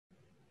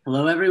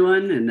Hello,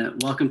 everyone,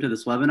 and welcome to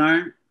this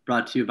webinar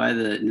brought to you by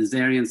the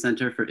Nazarian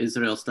Center for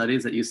Israel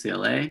Studies at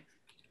UCLA.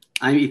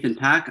 I'm Ethan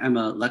Pack. I'm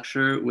a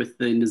lecturer with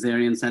the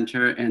Nazarian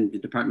Center and the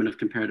Department of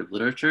Comparative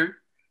Literature.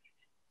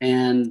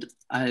 And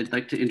I'd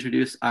like to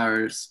introduce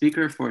our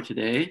speaker for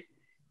today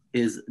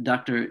is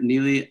Dr.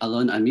 Nili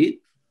Alon Amit.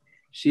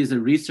 She is a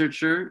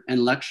researcher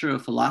and lecturer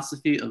of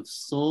philosophy of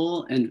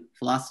soul and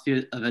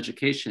philosophy of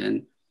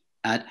education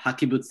at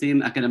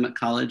Hakibutzim Academic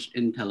College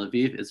in Tel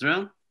Aviv,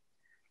 Israel.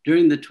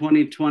 During the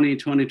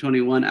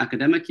 2020-2021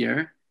 academic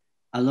year,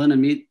 Dr. Alon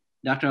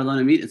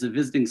Amit is a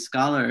visiting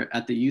scholar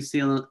at the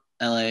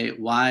UCLA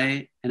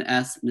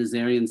Y&S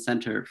Nazarian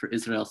Center for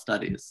Israel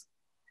Studies.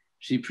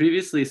 She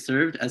previously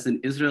served as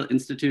an Israel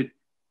Institute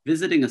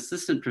visiting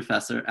assistant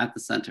professor at the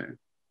center.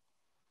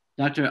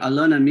 Dr.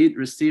 Alon Amit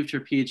received her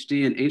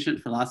PhD in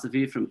ancient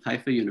philosophy from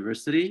Haifa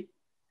University.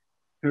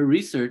 Her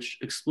research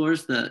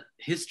explores the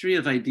history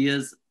of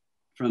ideas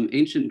from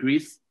ancient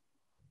Greece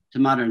to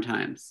modern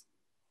times.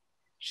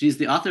 She's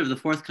the author of the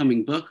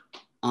forthcoming book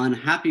on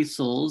Happy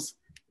Souls,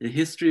 the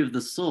History of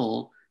the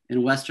Soul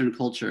in Western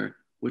Culture,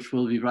 which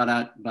will be brought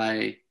out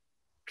by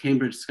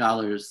Cambridge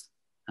scholars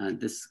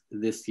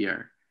this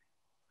year.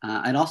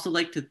 I'd also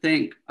like to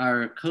thank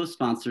our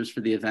co-sponsors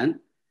for the event,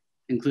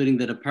 including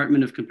the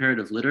Department of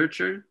Comparative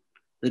Literature,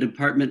 the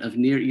Department of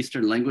Near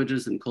Eastern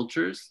Languages and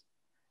Cultures,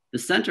 the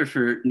Center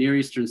for Near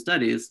Eastern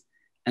Studies,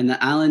 and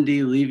the Alan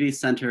D. Levy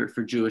Center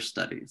for Jewish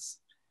Studies.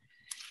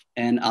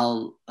 And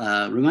I'll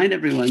remind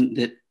everyone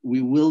that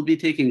we will be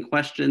taking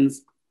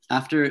questions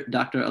after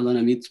Dr. Alon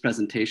Amit's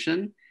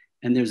presentation,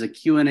 and there's a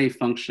Q&A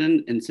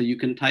function, and so you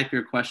can type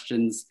your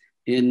questions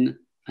in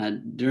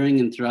during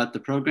and throughout the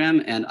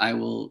program, and I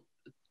will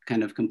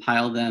kind of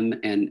compile them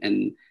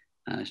and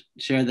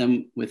share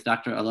them with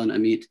Dr. Alon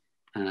Amit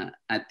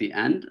at the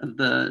end of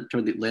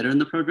later in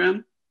the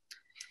program.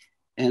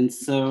 And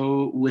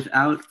so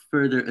without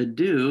further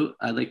ado,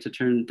 I'd like to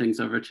turn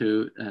things over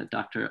to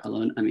Dr.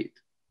 Alon Amit.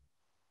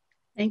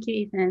 Thank you,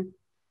 Ethan.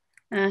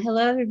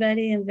 Hello,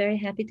 everybody. I'm very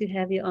happy to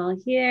have you all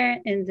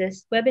here in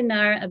this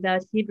webinar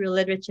about Hebrew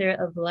literature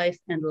of life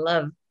and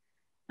love.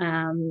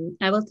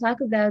 I will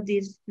talk about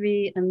these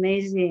three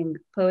amazing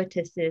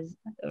poetesses,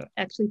 or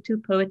actually two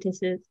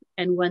poetesses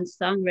and one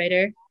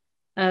songwriter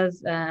of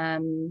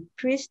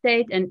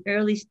pre-state and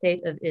early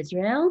state of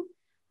Israel.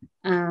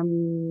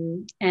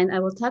 And I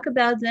will talk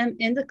about them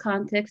in the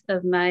context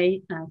of my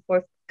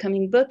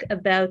forthcoming book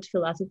about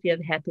philosophy of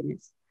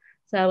happiness.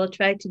 So I will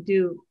try to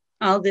do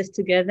all this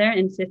together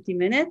in 50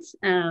 minutes.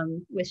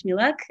 Wish me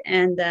luck.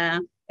 And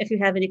if you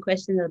have any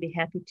questions, I'll be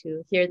happy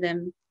to hear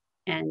them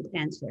and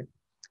answer.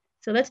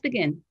 So let's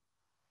begin.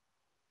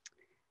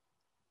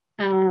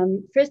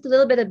 First, a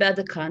little bit about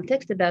the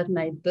context about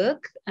my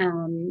book.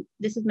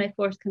 This is my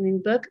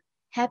forthcoming book,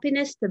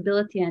 Happiness,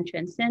 Stability, and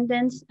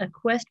Transcendence, A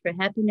Quest for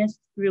Happiness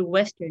Through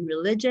Western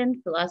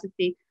Religion,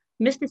 Philosophy,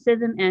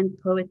 Mysticism, and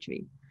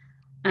Poetry.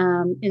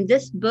 In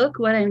this book,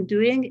 what I'm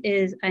doing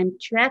is I'm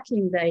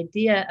tracking the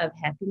idea of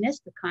happiness,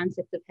 the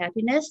concept of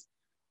happiness,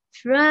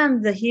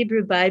 from the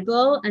Hebrew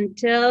Bible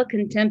until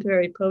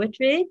contemporary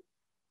poetry.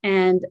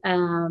 And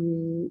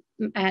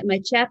my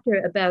chapter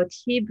about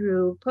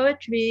Hebrew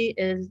poetry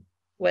is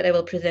what I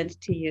will present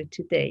to you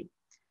today.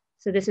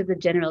 So this is the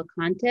general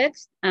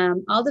context.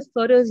 All the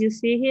photos you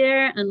see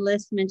here,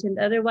 unless mentioned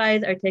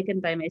otherwise, are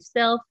taken by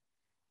myself.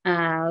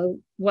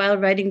 While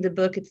writing the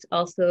book, it's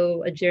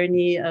also a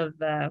journey of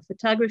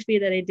photography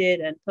that I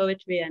did and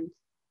poetry, and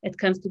it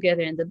comes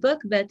together in the book.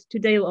 But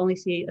today you'll only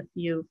see a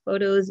few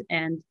photos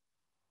and,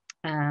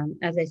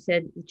 as I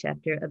said, the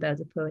chapter about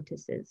the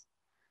poetesses.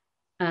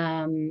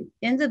 In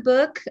the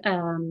book,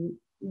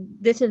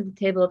 this is the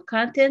table of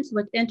contents.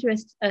 What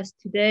interests us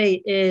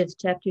today is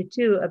chapter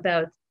 2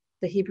 about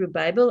the Hebrew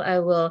Bible. I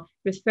will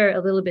refer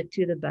a little bit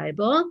to the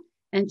Bible.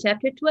 And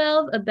chapter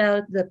 12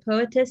 about the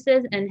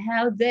poetesses and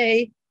how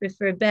they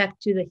refer back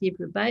to the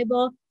Hebrew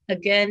Bible,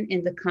 again,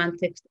 in the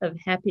context of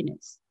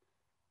happiness.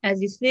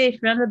 As you see,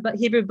 from the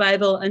Hebrew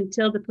Bible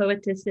until the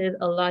poetesses,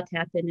 a lot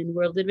happened in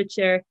world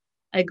literature.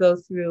 I go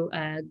through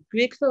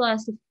Greek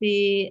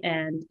philosophy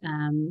and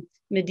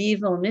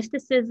medieval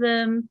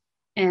mysticism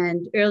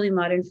and early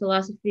modern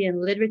philosophy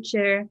and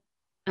literature.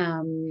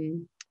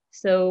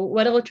 So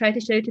what I will try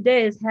to show you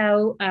today is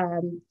how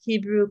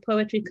Hebrew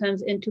poetry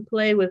comes into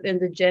play within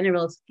the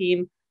general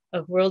scheme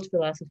of world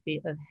philosophy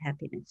of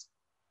happiness.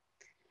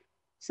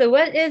 So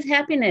what is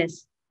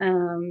happiness?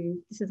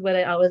 This is what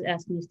I always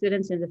ask my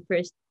students in the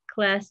first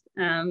class.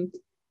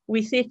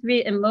 We see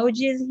three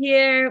emojis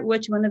here.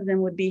 Which one of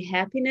them would be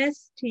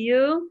happiness to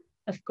you?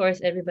 Of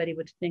course, everybody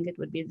would think it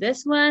would be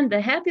this one,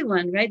 the happy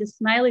one, right? The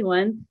smiley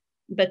one.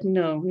 But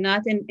no,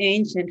 not in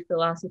ancient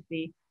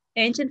philosophy.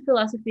 Ancient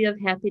philosophy of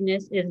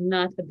happiness is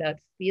not about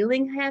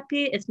feeling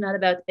happy. It's not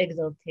about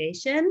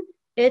exaltation.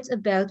 It's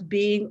about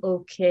being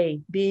okay,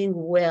 being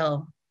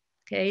well,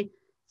 okay?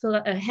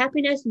 So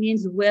happiness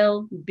means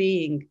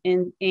well-being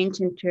in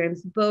ancient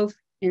terms, both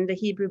in the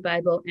Hebrew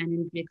Bible and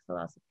in Greek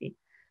philosophy.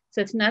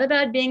 So it's not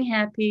about being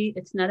happy.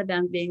 It's not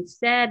about being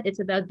sad. It's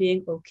about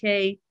being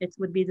okay. It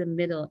would be the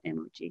middle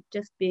emoji,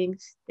 just being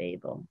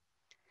stable.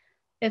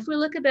 If we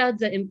look about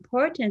the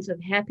importance of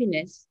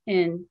happiness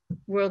in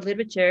world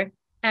literature,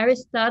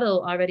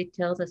 Aristotle already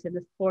tells us in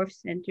the 4th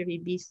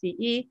century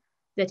BCE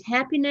that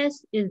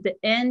happiness is the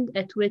end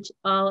at which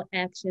all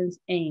actions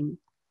aim.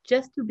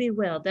 Just to be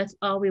well, that's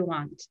all we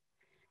want.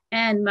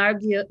 And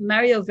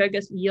Mario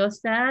Vargas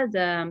Llosa,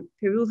 the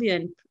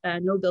Peruvian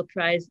Nobel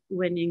Prize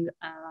winning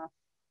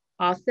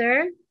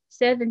author,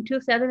 said in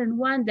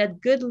 2001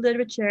 that good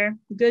literature,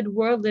 good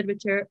world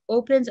literature,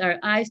 opens our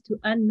eyes to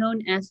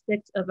unknown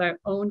aspects of our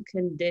own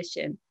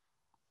condition.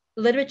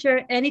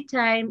 Literature,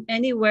 anytime,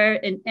 anywhere,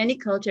 in any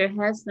culture,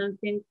 has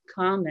something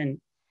common.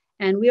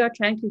 And we are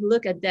trying to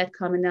look at that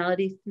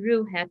commonality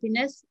through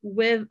happiness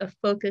with a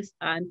focus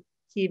on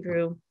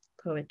Hebrew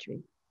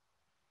poetry.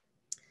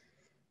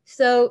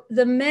 So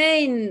the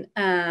main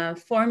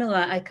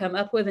formula I come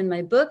up with in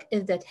my book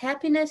is that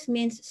happiness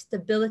means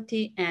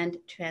stability and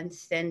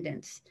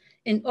transcendence.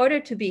 In order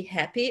to be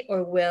happy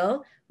or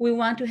well, we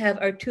want to have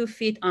our 2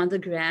 feet on the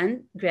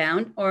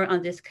ground or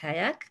on this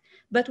kayak,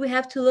 but we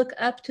have to look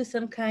up to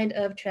some kind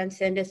of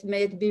transcendence,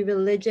 may it be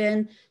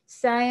religion,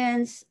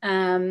 science,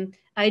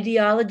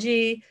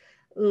 ideology,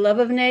 love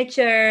of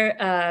nature,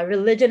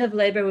 religion of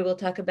labor, we will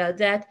talk about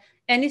that.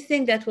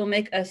 Anything that will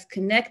make us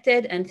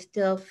connected and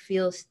still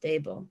feel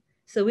stable.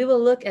 So we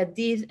will look at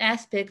these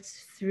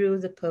aspects through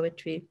the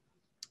poetry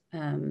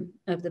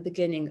of the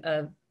beginning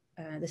of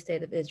the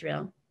state of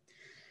Israel.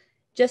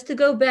 Just to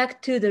go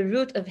back to the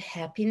root of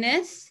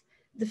happiness,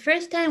 the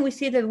first time we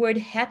see the word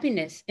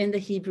happiness in the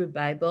Hebrew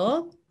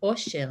Bible,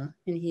 osher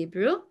in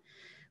Hebrew,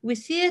 we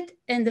see it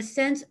in the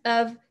sense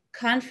of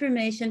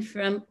confirmation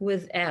from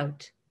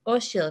without.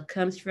 Osher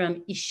comes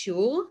from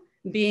ishur,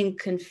 being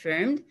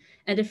confirmed.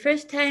 And the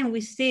first time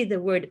we see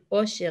the word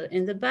osher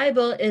in the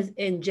Bible is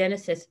in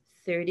Genesis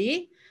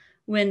 30,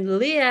 when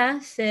Leah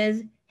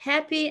says,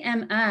 "Happy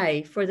am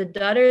I, for the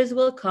daughters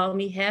will call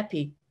me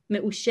happy.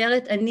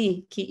 Me'usheret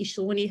ani, ki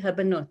ishruni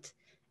habanot."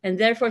 And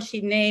therefore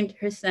she named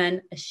her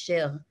son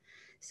Asher.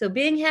 So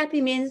being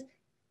happy means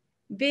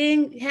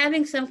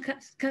having some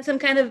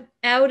kind of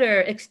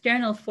outer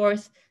external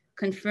force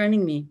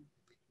confirming me.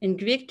 In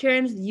Greek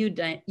terms,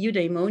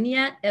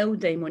 eudaimonia,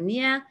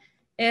 eudaimonia.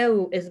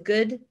 Eu is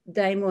good,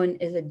 daimon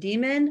is a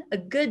demon. A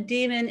good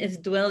demon is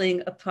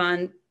dwelling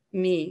upon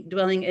me,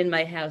 dwelling in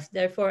my house.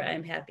 Therefore,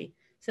 I'm happy.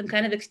 Some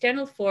kind of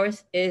external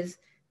force is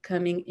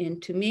coming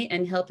into me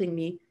and helping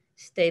me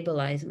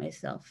stabilize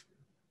myself.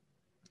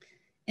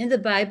 In the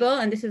Bible,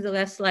 and this is the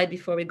last slide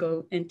before we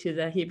go into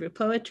the Hebrew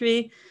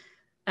poetry,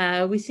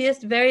 we see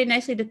it very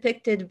nicely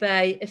depicted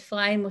by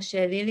Ephraim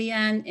Moshe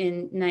Lilian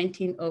in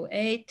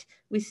 1908.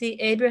 We see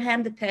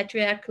Abraham, the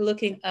patriarch,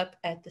 looking up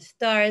at the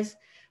stars,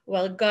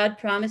 while God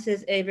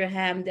promises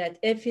Abraham that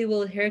if he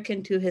will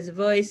hearken to his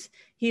voice,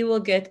 he will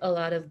get a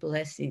lot of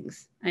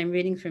blessings. I'm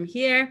reading from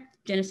here,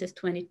 Genesis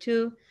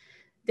 22,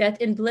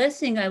 that in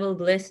blessing I will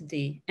bless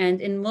thee, and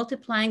in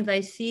multiplying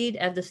thy seed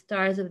as the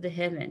stars of the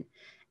heaven,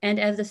 and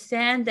as the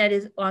sand that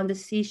is on the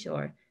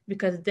seashore,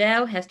 because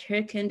thou hast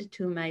hearkened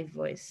to my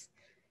voice.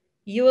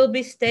 You will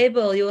be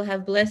stable, you will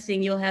have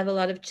blessing, you'll have a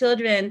lot of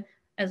children,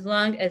 as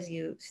long as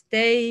you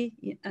stay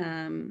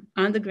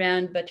on the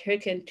ground, but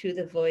hearken to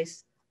the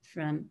voice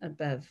from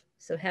above.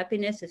 So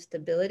happiness is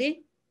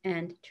stability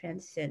and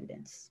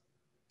transcendence.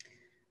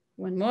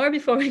 One more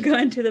before we go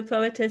into the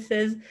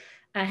poetesses.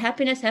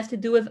 Happiness has to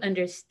do with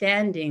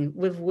understanding,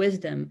 with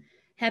wisdom.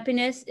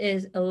 Happiness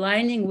is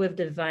aligning with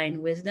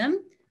divine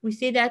wisdom. We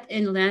see that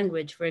in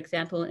language, for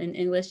example, in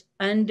English,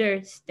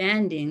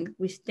 understanding,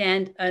 we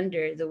stand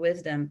under the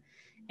wisdom.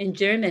 In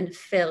German,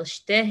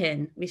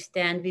 verstehen, we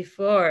stand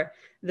before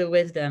the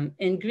wisdom.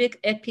 In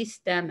Greek,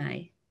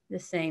 epistemai, the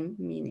same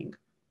meaning.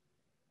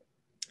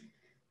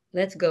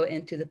 Let's go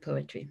into the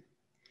poetry.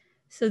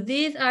 So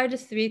these are the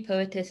 3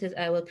 poetesses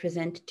I will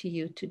present to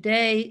you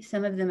today.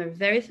 Some of them are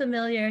very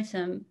familiar.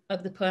 Some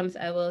of the poems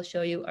I will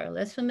show you are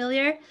less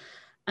familiar.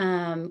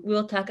 We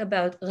will talk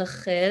about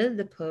Rachel,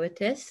 the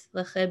poetess,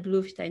 Rachel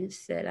Bluwstein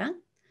Sera.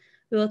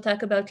 We will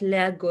talk about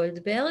Leah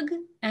Goldberg,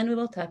 and we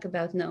will talk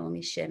about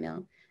Naomi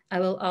Shemer. I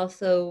will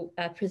also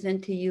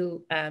present to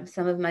you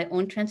some of my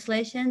own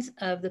translations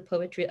of the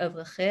poetry of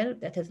Rachel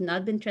that has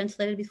not been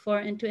translated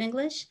before into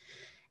English,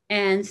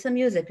 and some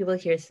music. We will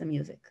hear some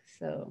music.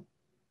 So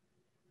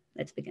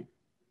let's begin.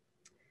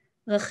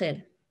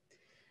 Rachel.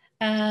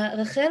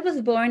 Rachel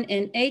was born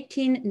in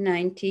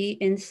 1890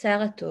 in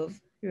Saratov,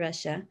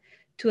 Russia,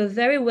 to a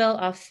very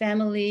well-off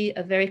family,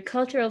 a very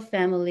cultural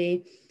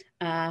family.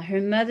 Her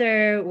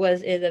mother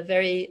was in a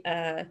very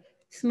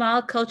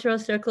small cultural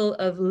circle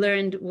of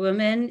learned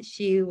women.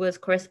 She was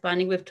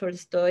corresponding with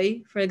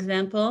Tolstoy, for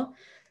example.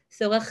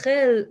 So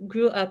Rachel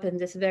grew up in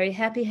this very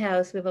happy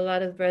house with a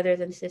lot of brothers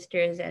and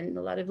sisters and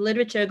a lot of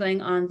literature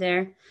going on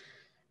there.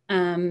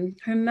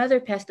 Her mother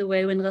passed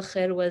away when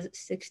Rachel was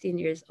 16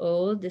 years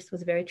old. This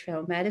was very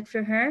traumatic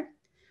for her.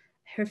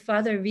 Her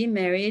father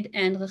remarried,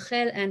 and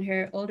Rachel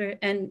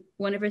and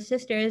one of her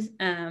sisters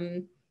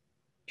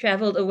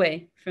traveled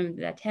away from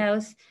that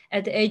house.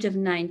 At the age of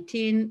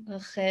 19,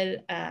 Rachel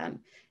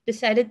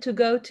decided to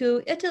go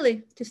to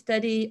Italy to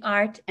study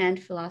art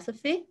and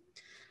philosophy.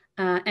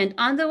 And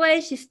on the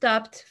way, she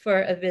stopped for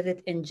a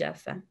visit in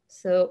Jaffa.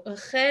 So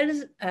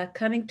Rachel's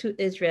coming to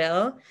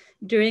Israel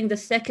during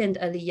the second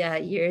Aliyah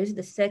years,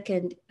 the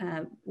second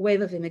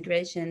wave of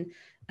immigration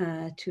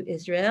to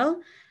Israel,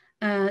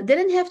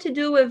 didn't have to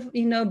do with,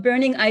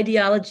 burning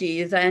ideology,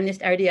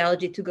 Zionist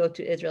ideology to go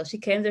to Israel. She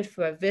came there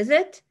for a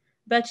visit,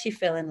 but she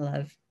fell in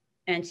love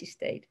and she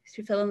stayed.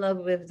 She fell in love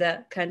with the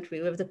country,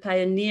 with the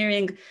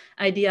pioneering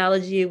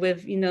ideology, with,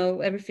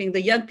 everything,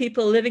 the young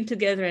people living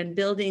together and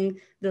building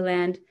the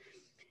land.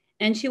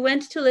 And she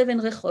went to live in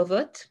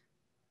Rehovot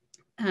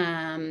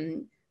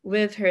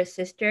with her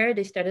sister.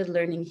 They started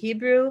learning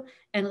Hebrew,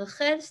 and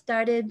Rachel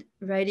started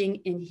writing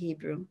in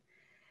Hebrew.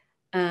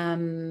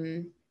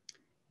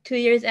 2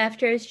 years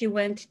after, she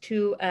went to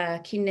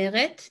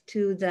Kinneret,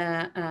 to the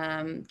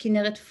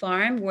Kinneret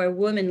farm, where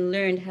women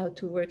learned how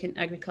to work in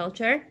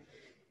agriculture.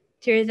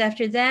 2 years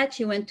after that,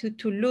 she went to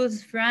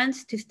Toulouse,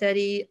 France, to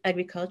study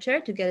agriculture,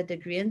 to get a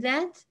degree in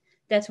that.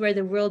 That's where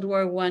the World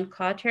War I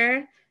caught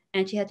her,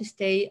 and she had to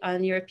stay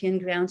on European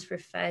grounds for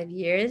 5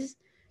 years.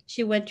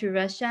 She went to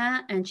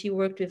Russia, and she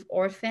worked with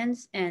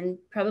orphans, and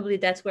probably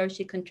that's where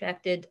she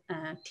contracted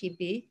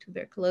TB,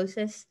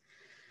 tuberculosis.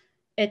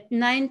 At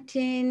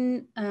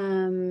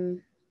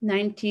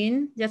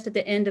 1919, just at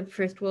the end of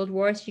First World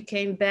War, she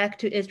came back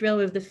to Israel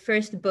with the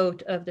first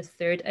boat of the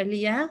third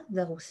Aliyah,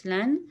 the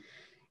Ruslan.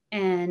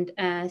 And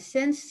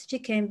since she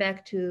came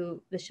back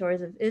to the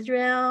shores of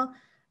Israel,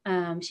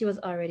 she was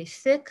already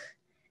sick.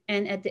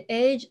 And at the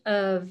age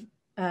of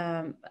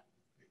 1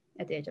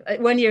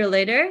 year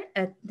later,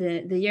 at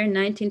the year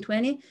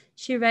 1920,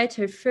 she writes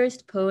her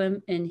first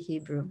poem in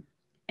Hebrew.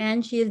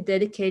 And she is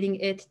dedicating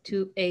it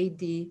to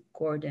A.D.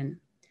 Gordon.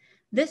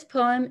 This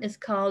poem is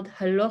called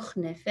Haloch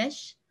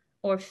Nefesh,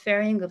 or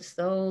Faring of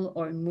Soul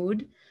or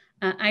Mood.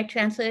 I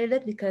translated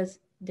it because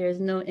there's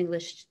no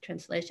English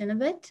translation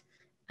of it,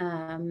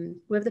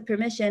 with the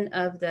permission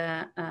of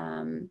the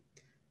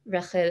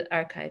Rachel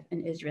Archive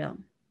in Israel.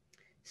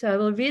 So I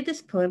will read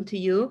this poem to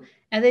you.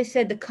 As I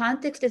said, the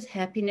context is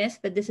happiness,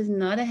 but this is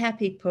not a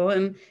happy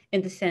poem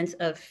in the sense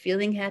of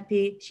feeling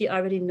happy. She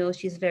already knows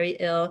she's very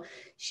ill.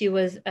 She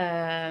was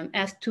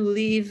asked to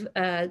leave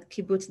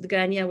Kibbutz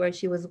Dgania, where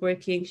she was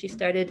working. She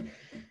started,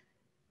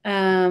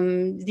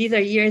 these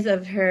are years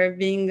of her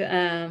being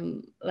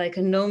like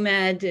a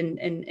nomad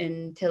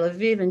in Tel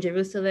Aviv and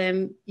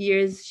Jerusalem.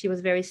 Years she was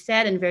very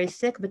sad and very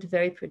sick, but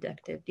very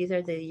productive. These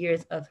are the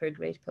years of her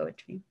great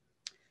poetry.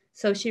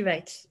 So she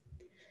writes,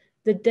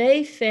 "The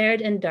day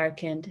fared and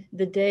darkened,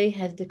 the day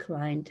has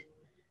declined.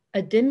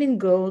 A dimming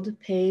gold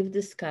paved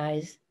the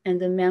skies and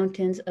the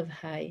mountains of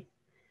high.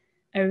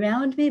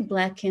 Around me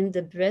blackened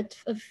the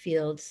breadth of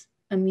fields,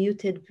 a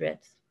muted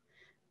breadth.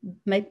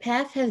 My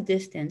path has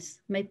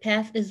distance, my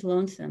path is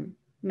lonesome,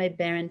 my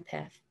barren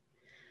path.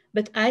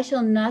 But I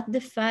shall not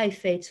defy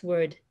fate's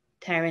word,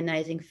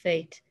 tyrannizing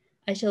fate.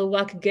 I shall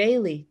walk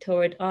gaily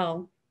toward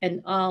all,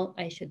 and all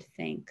I should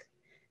thank."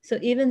 So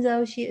even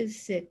though she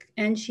is sick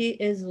and she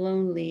is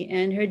lonely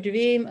and her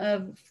dream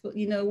of,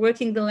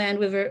 working the land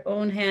with her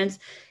own hands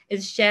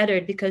is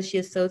shattered because she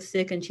is so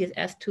sick and she is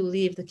asked to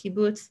leave the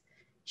kibbutz,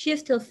 she is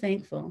still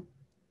thankful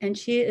and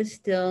she is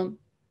still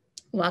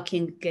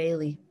walking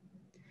gaily.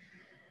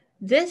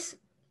 This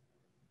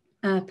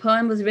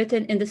poem was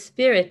written in the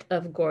spirit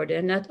of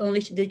Gordon. Not only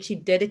did she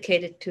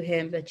dedicate it to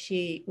him, but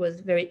she was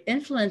very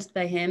influenced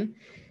by him.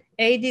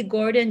 A.D.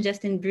 Gordon,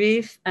 just in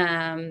brief,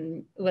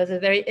 was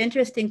a very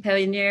interesting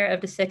pioneer of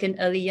the second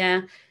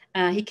Aliyah.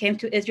 He came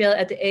to Israel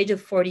at the age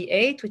of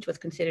 48, which was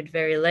considered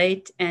very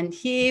late, and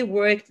he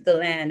worked the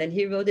land, and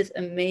he wrote these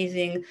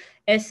amazing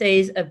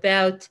essays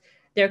about,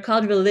 they're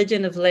called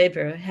religion of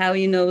labor, how,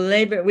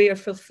 labor, we are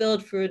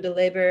fulfilled through the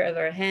labor of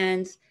our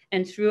hands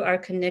and through our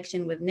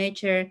connection with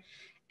nature.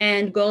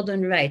 And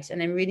Gordon writes,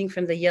 and I'm reading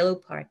from the yellow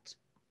part,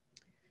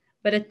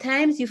 "But at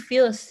times you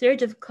feel a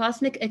surge of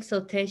cosmic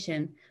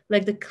exaltation,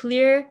 like the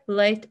clear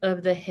light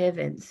of the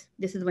heavens."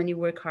 This is when you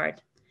work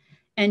hard.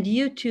 "And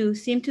you too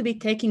seem to be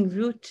taking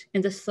root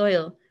in the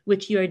soil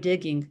which you are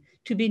digging,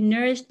 to be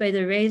nourished by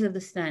the rays of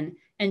the sun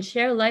and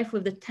share life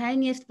with the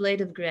tiniest blade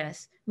of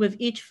grass, with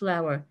each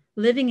flower,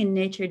 living in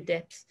nature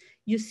depths.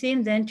 You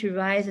seem then to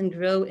rise and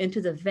grow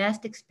into the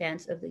vast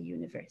expanse of the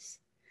universe."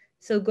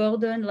 So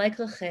Gordon, like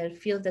Rachel,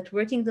 feels that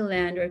working the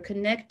land or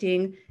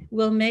connecting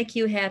will make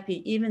you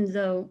happy, even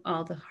though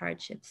all the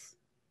hardships.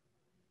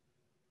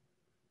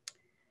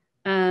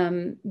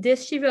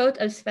 This she wrote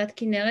of Sfat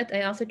Kinneret.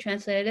 I also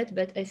translated it,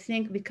 but I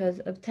think because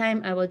of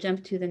time, I will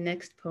jump to the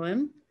next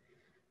poem.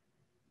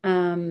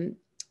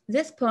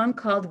 This poem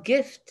called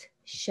Gift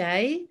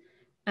Shai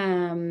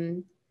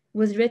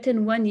was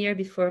written 1 year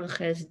before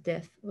Rachel's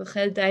death.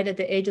 Rachel died at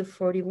the age of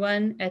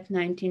 41 at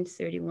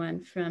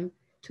 1931 from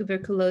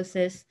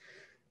tuberculosis.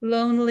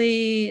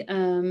 Lonely,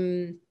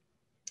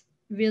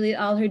 really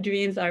all her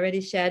dreams already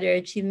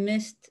shattered. She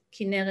missed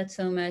Kinneret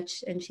so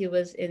much, and she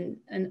was in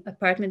an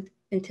apartment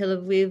in Tel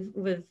Aviv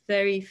with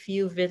very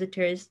few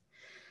visitors.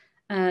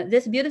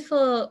 This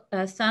beautiful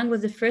song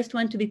was the first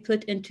one to be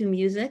put into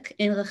music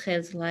in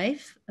Rachel's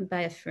life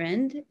by a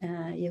friend,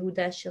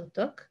 Yehuda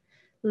Shiltok,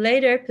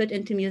 later put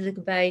into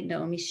music by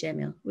Naomi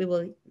Shemer. We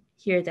will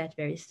hear that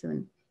very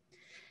soon.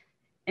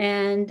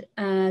 And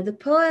the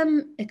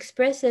poem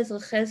expresses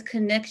Rachel's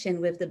connection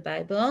with the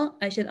Bible.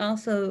 I should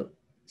also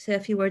say a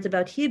few words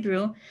about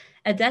Hebrew.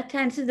 At that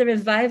time, this is the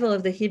revival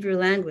of the Hebrew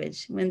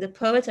language. When the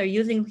poets are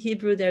using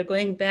Hebrew, they're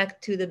going back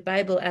to the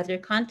Bible as their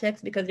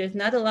context because there's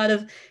not a lot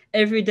of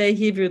everyday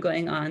Hebrew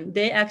going on.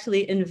 They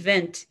actually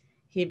invent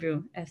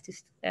Hebrew as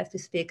to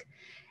speak.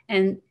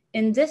 And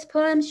in this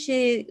poem,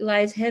 she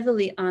lies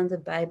heavily on the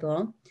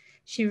Bible.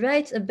 She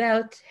writes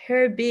about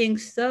her being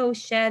so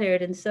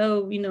shattered and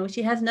so,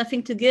 she has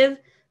nothing to give,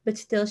 but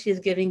still she's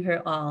giving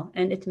her all,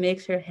 and it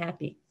makes her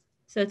happy.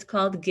 So it's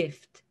called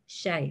Gift,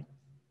 Shai,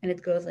 and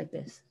it goes like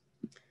this.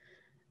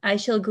 I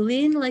shall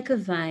glean like a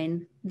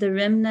vine the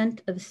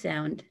remnant of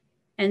sound,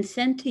 and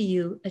send to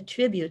you a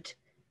tribute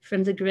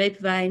from the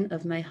grapevine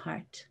of my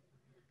heart.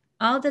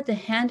 All that the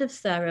hand of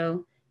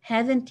sorrow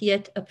hasn't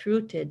yet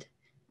uprooted,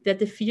 that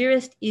the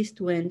furious east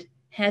wind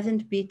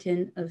hasn't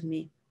beaten of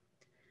me.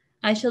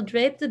 I shall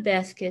drape the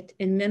basket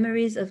in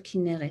memories of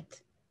Kinneret,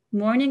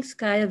 morning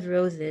sky of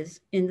roses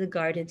in the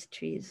garden's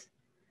trees,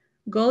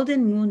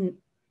 golden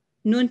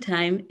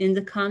noontime in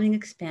the calming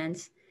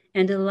expanse,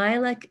 and a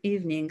lilac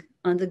evening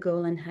on the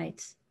Golan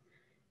Heights.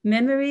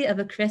 Memory of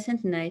a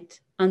crescent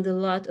night on the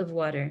lot of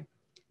water.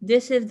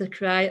 This is the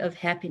cry of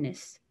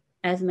happiness,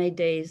 as my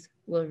days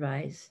will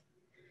rise.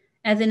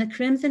 As in a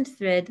crimson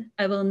thread,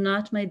 I will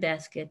knot my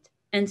basket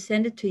and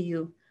send it to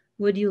you.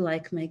 Would you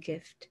like my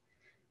gift?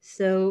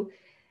 So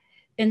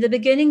in the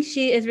beginning,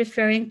 she is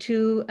referring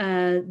to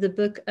the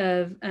book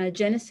of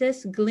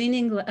Genesis,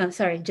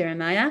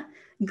 Jeremiah,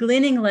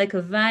 gleaning like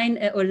a vine,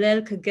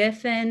 olel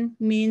kagefen,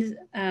 means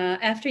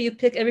after you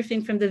pick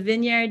everything from the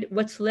vineyard,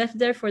 what's left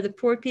there for the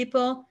poor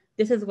people,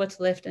 this is what's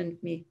left in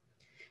me.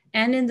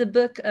 And in the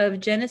book of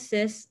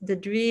Genesis, the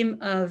dream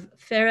of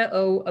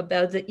Pharaoh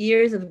about the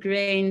ears of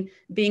grain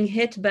being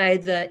hit by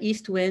the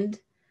east wind,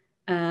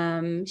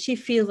 she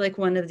feels like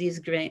one of these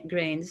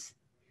grains.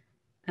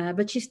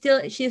 But she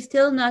is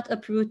still not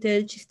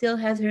uprooted. She still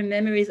has her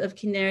memories of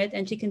Kinneret,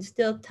 and she can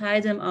still tie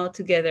them all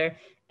together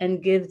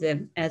and give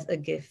them as a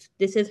gift.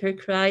 This is her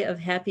cry of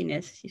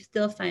happiness. She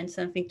still finds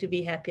something to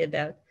be happy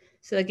about.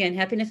 So again,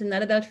 happiness is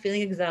not about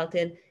feeling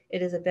exalted.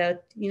 It is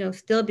about,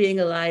 still being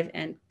alive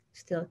and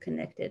still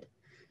connected.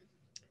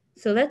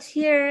 So let's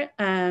hear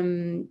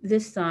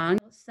this song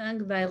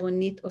sung by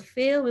Ronit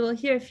Ophir. We will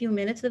hear a few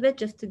minutes of it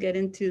just to get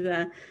into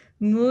the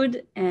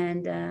mood,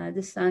 and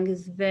this song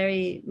is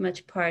very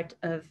much part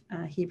of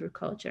Hebrew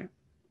culture.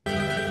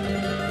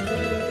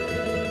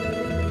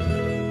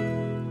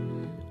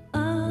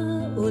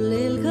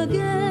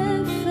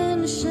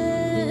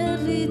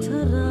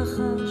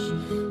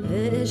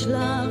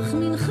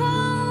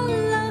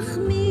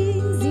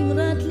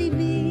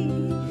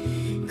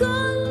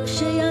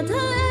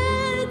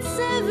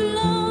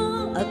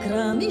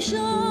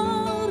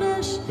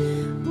 משורש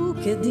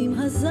וכדים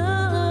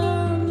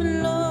הזעם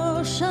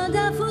לא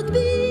שדף עוד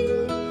בי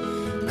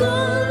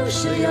כל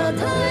שיד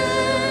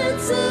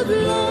העצב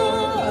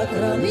לא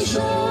עקרה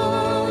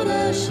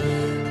משורש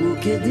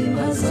וכדים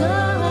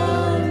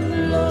הזעם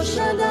לא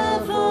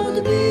שדף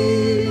עוד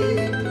בי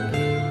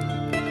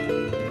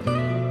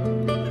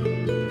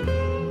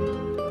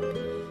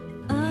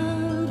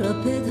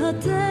ערפד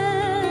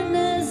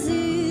התנא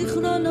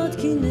זיכרונות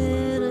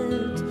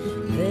כנרת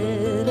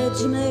ורד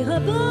שמי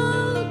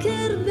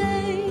הבוקר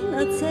בין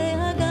עצי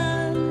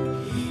הגן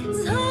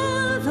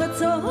זהב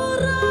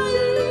הצהריים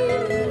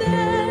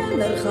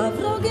במרחב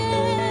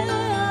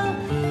רוגע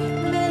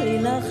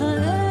ולילך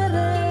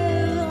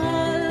הערב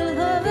על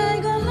הרי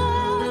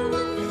גולן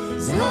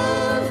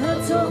זהב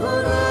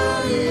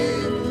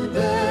הצהריים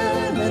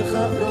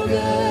במרחב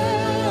רוגע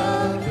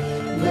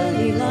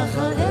ולילך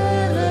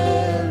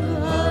הערב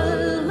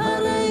על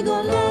הרי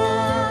גולן.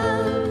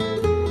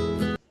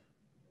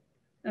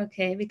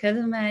 Okay, because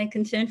of my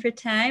concern for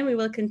time, we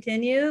will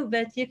continue,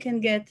 but you can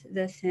get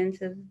the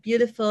sense of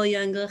beautiful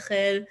young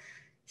Rachel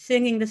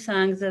singing the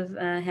songs of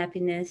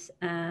happiness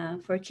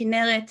for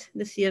Kinneret,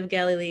 the Sea of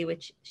Galilee,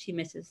 which she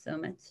misses so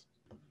much.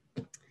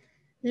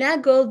 Leah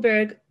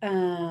Goldberg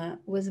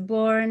was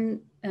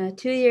born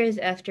 2 years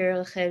after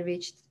Rachel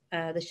reached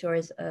the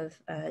shores of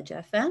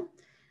Jaffa.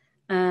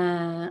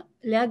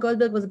 Leah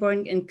Goldberg was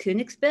born in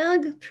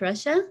Königsberg,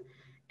 Prussia.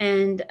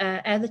 And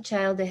as a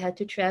child, they had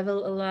to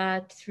travel a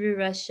lot through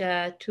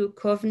Russia to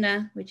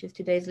Kovna, which is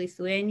today's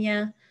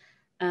Lithuania.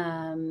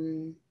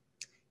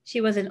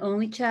 She was an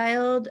only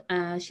child.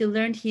 She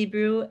learned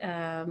Hebrew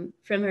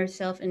from her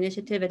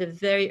self-initiative at a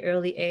very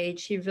early age.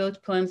 She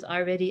wrote poems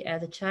already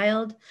as a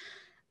child.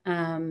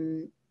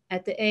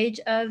 At the age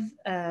of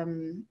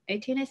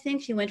 18, I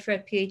think, she went for a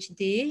PhD,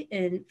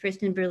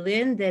 first in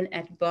Berlin, then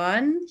at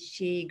Bonn.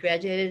 She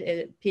graduated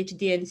a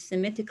PhD in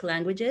Semitic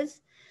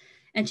languages.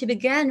 And she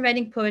began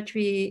writing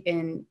poetry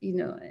in,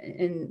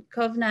 in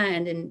Kovna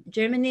and in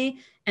Germany.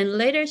 And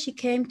later she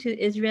came to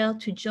Israel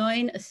to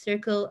join a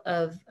circle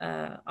of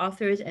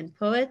authors and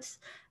poets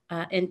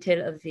in Tel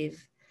Aviv.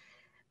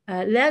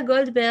 Leah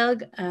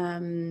Goldberg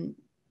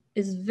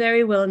is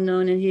very well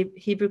known in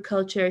Hebrew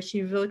culture.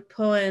 She wrote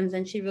poems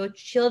and she wrote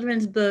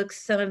children's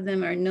books. Some of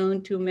them are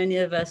known to many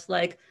of us,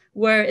 like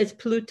Where is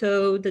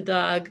Pluto, the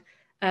dog,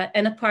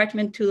 An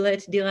Apartment to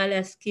Let, Dira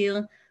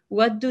Le'askir,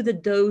 What Do the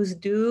Does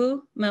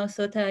Do,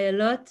 Ma'osot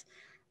Ha'ayalot.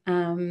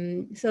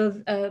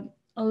 So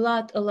a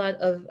lot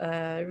of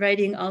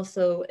writing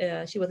also.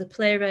 She was a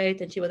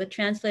playwright and she was a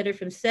translator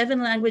from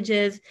 7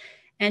 languages.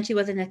 And she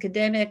was an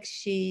academic.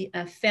 She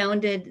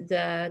founded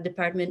the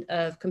Department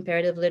of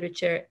Comparative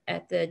Literature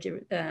at the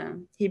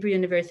Hebrew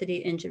University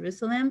in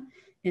Jerusalem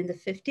in the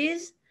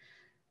 50s.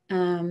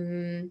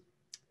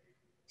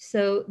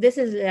 So this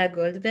is Leah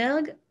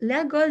Goldberg.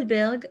 Leah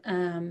Goldberg,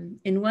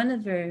 in one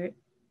of her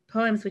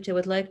poems, which I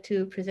would like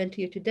to present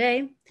to you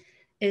today,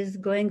 is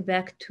going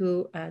back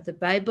to the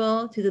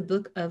Bible, to the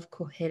book of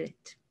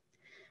Kohelet.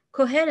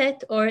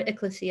 Kohelet, or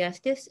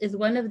Ecclesiastes, is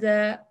one of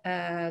the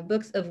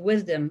books of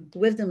wisdom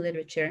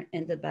literature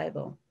in the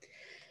Bible.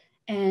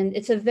 And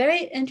it's a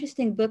very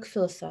interesting book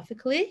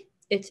philosophically.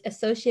 It's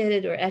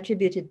associated or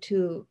attributed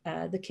to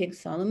the King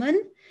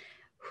Solomon,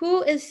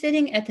 who is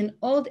sitting at an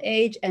old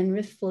age and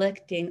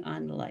reflecting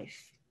on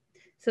life.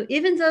 So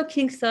even though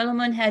King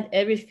Solomon had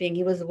everything,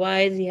 he was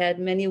wise, he had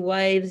many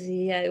wives,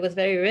 he was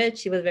very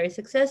rich, he was very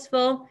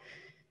successful,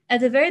 at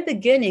the very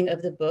beginning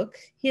of the book,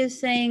 he is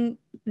saying,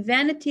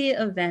 vanity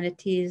of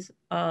vanities,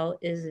 all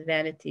is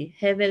vanity.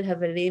 Hevel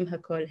havelim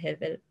hakol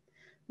hevel.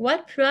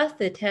 What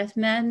profit hath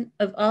man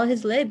of all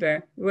his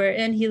labor,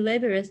 wherein he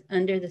laboreth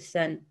under the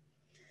sun?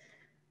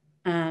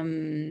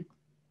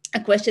 A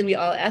question we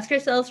all ask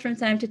ourselves from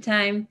time to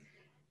time.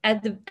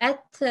 At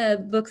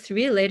book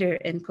 3 later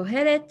in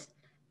Kohelet,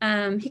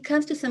 he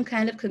comes to some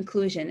kind of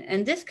conclusion.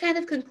 And this kind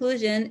of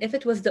conclusion, if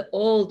it was the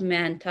old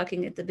man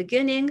talking at the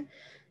beginning,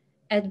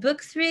 at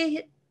book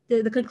 3,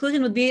 the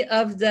conclusion would be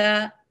of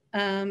the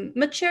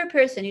mature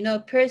person,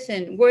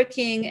 person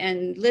working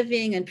and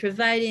living and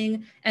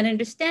providing and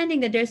understanding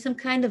that there's some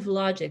kind of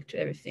logic to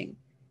everything.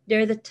 There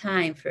is a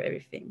time for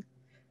everything.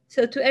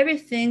 So to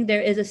everything,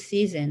 there is a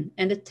season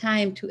and a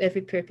time to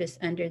every purpose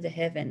under the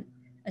heaven.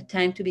 A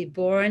time to be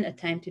born, a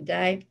time to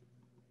die,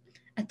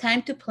 a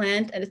time to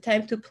plant and a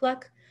time to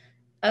pluck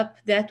up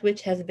that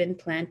which has been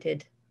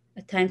planted.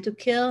 A time to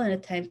kill and a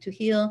time to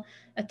heal,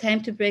 a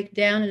time to break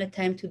down and a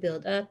time to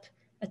build up,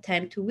 a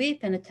time to weep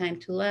and a time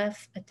to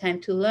laugh, a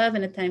time to love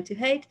and a time to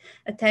hate,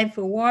 a time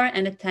for war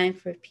and a time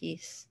for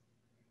peace.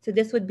 So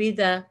this would be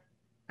the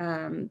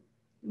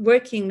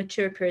working,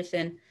 mature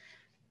person.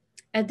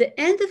 At the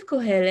end of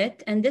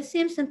Kohelet, and this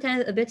seems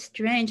sometimes a bit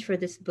strange for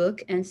this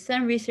book, and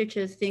some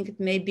researchers think it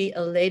may be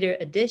a later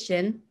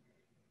edition,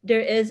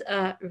 there is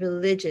a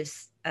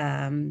religious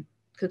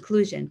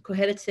conclusion.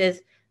 Kohelet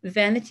says,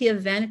 vanity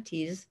of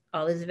vanities,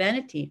 all is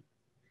vanity.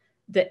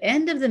 The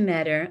end of the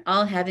matter,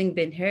 all having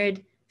been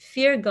heard,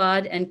 fear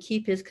God and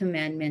keep his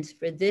commandments,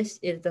 for this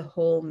is the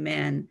whole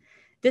man.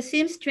 This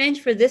seems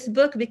strange for this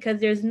book because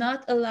there's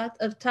not a lot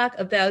of talk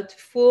about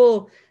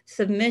full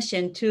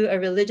submission to a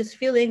religious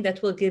feeling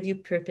that will give you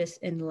purpose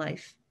in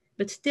life.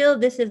 But still,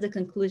 this is the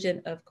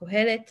conclusion of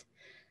Kohelet.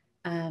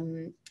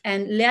 And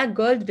Leah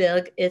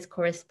Goldberg is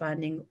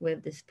corresponding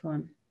with this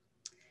poem.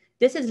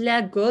 This is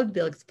Leah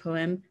Goldberg's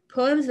poem,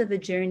 Poems of a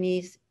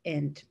Journey's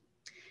End.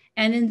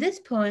 And in this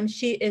poem,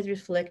 she is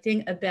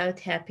reflecting about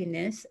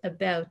happiness,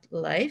 about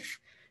life,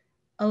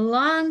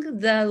 along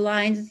the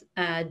lines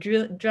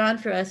drawn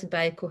for us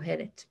by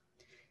Kohelet.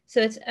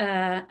 So it's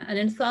an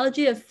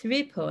anthology of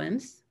 3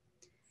 poems.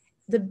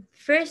 The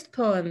first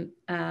poem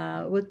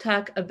would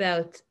talk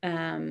about,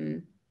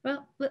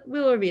 well, we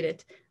will read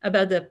it,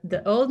 about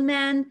the old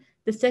man,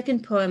 the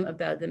second poem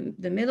about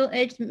the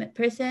middle-aged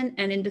person,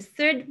 and in the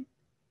third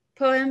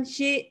poem,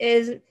 she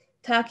is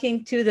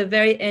talking to the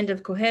very end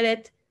of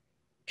Kohelet,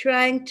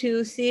 trying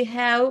to see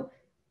how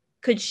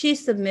could she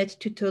submit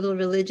to total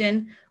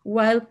religion,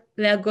 while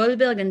Leah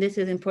Goldberg, and this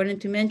is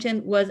important to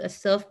mention, was a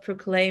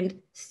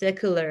self-proclaimed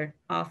secular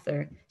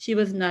author. She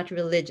was not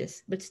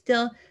religious, but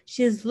still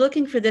she is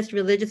looking for this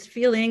religious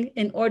feeling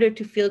in order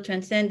to feel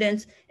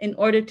transcendence, in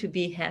order to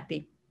be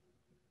happy.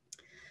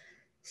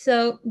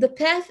 So the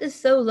path is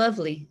so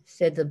lovely,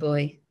 said the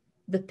boy.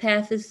 The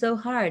path is so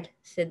hard,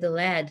 said the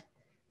lad.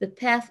 The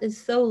path is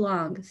so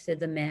long, said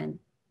the man.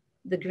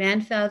 The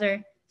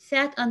grandfather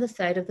sat on the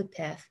side of the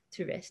path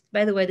to rest.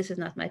 By the way, this is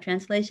not my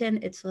translation.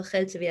 It's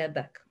Rachel Tzvi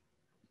Bak.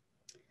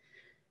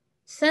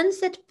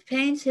 Sunset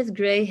paints his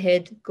gray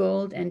head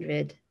gold and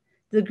red.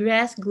 The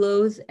grass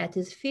glows at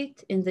his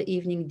feet in the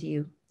evening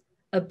dew.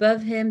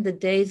 Above him, the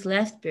day's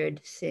last bird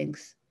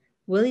sings.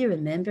 Will you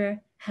remember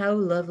how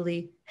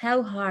lovely,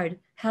 how hard,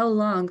 how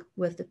long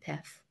was the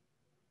path?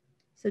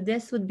 So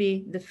this would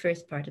be the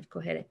first part of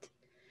Kohelet.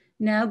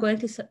 Now going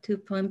to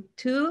poem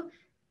 2,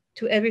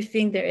 to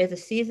everything there is a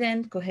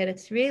season, Kohelet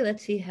 3.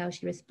 Let's see how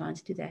she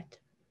responds to that.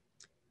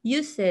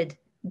 You said,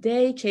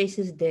 Day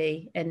chases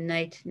day and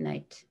night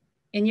night.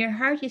 In your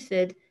heart you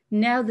said,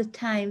 now the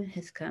time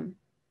has come.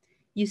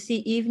 You see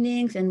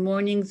evenings and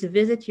mornings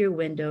visit your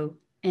window,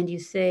 and you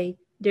say,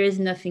 there is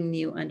nothing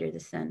new under the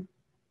sun.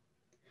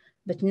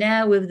 But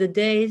now with the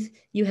days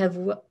you have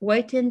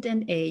whitened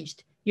and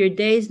aged, your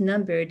days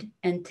numbered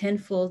and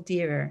tenfold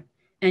dearer,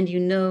 and you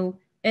know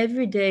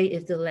every day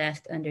is the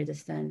last under the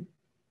sun.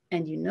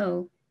 And you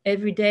know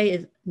every day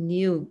is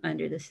new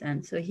under the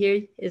sun. So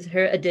here is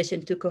her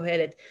addition to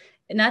Kohelet.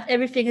 Not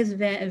everything is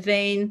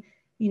vain,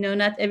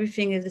 not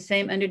everything is the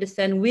same under the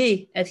sun.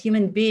 We, as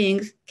human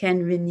beings,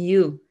 can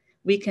renew.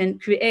 We can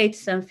create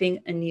something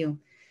anew.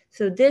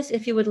 So this,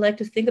 if you would like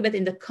to think of it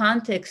in the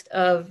context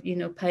of,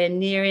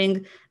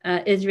 pioneering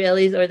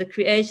Israelis or the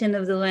creation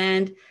of the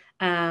land,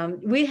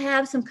 we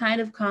have some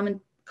kind of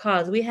common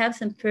cause. We have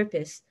some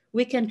purpose.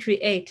 We can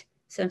create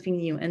something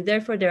new, and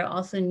therefore there are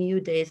also new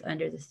days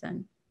under the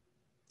sun.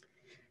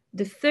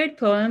 The third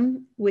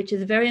poem, which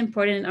is very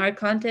important in our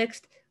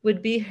context,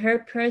 would be her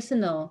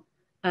personal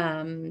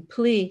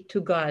plea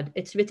to God.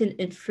 It's written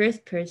in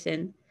first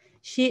person.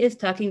 She is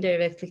talking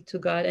directly to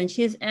God, and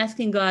she is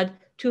asking God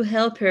to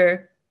help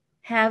her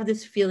have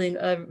this feeling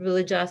of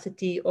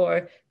religiosity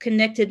or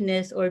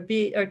connectedness or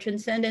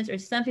transcendence or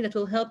something that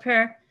will help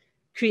her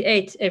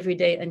create every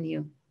day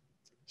anew.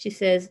 She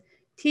says,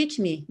 teach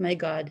me, my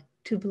God,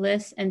 to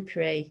bless and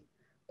pray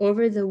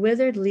over the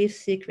withered leaf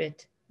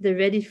secret, the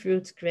ready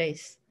fruit's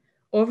grace,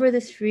 over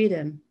this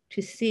freedom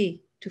to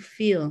see, to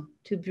feel,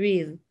 to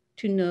breathe,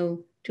 to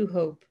know, to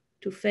hope,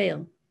 to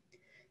fail.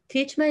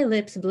 Teach my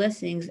lips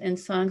blessings and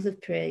songs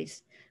of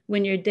praise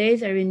when your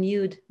days are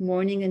renewed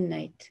morning and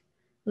night.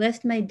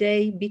 Lest my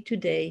day be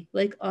today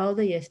like all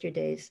the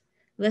yesterdays,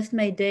 lest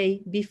my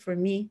day be for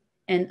me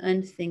an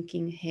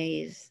unthinking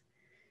haze.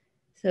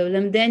 So,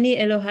 Lamdeni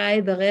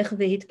Elohai barech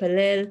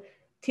vehitpalel,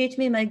 teach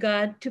me, my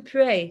God, to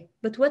pray.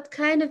 But what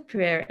kind of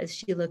prayer is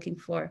she looking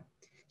for?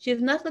 She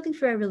is not looking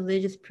for a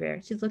religious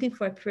prayer. She's looking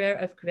for a prayer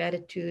of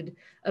gratitude,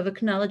 of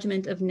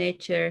acknowledgement of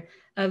nature,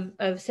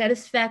 of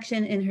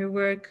satisfaction in her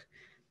work,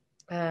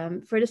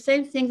 for the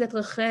same thing that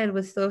Rachel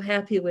was so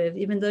happy with.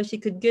 Even though she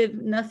could give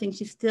nothing,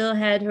 she still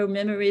had her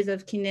memories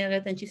of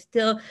Kinneret, and she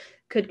still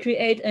could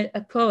create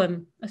a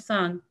poem, a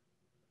song.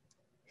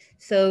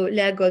 So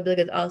Leah Goldberg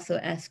is also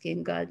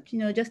asking God,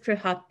 just for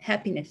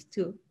happiness,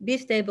 to be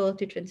stable,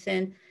 to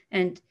transcend,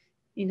 and,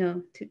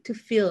 to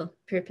feel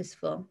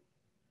purposeful.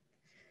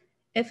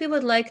 If we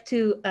would like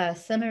to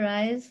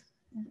summarize,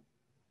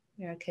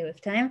 we're okay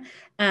with time,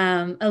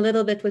 a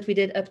little bit what we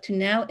did up to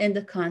now in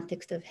the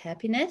context of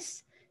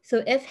happiness.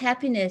 So if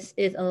happiness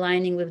is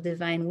aligning with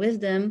divine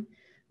wisdom,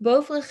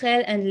 both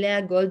Rachel and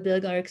Leah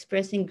Goldberg are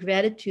expressing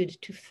gratitude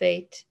to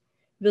fate,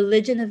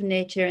 religion of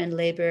nature and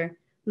labor,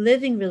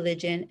 living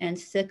religion, and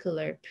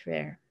secular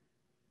prayer.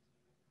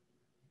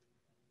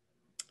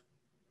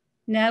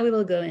 Now we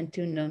will go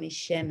into Naomi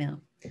Shemer.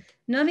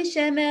 Naomi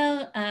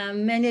Shemer,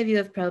 many of you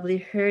have probably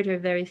heard her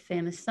very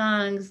famous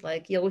songs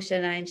like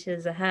Yerushalayim Shel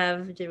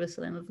Zahav,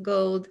 Jerusalem of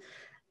Gold.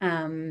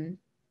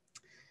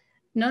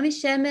 Naomi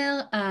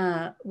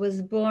Shemer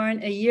was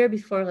born a year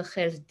before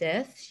Rachel's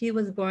death. She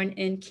was born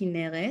in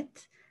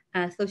Kinneret.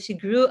 So she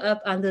grew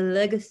up on the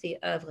legacy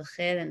of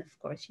Rachel, and of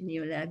course she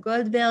knew Leah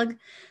Goldberg.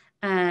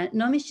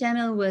 Naomi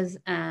Shemer was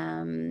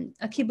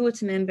a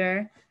kibbutz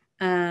member.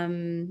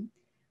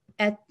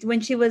 When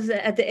she was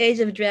at the age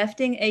of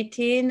drafting,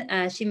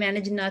 18, she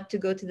managed not to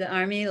go to the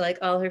army like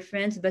all her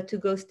friends, but to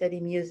go study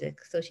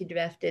music. So she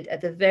drafted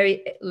at the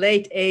very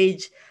late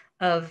age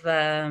of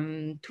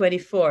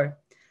 24.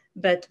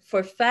 But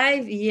for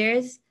 5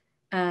 years,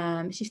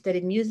 she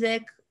studied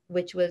music,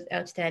 which was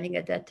outstanding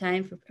at that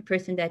time for a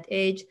person that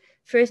age.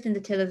 First in the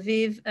Tel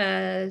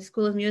Aviv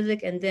School of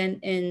Music, and then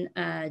in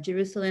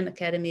Jerusalem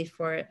Academy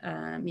for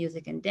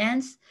Music and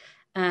Dance.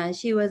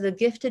 She was a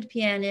gifted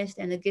pianist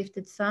and a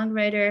gifted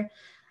songwriter.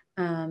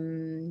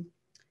 And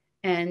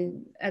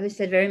as I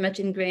said, very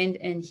much ingrained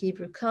in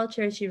Hebrew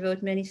culture. She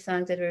wrote many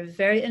songs that were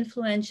very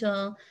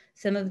influential.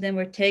 Some of them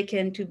were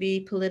taken to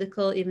be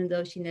political, even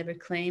though she never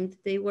claimed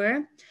they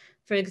were.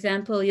 For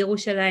example,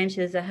 Yerushalayim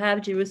Shel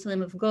Zahav,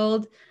 Jerusalem of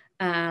Gold,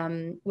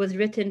 was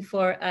written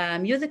for a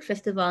music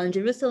festival in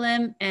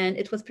Jerusalem, and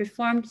it was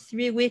performed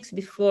 3 weeks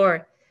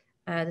before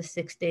the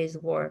 6 Days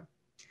War.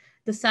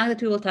 The song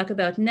that we will talk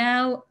about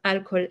now,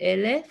 Al Kol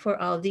Ele, for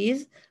all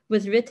these,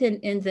 was written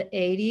in the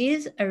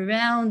 80s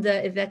around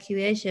the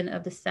evacuation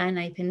of the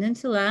Sinai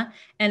Peninsula,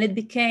 and it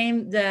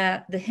became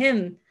the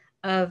hymn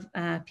of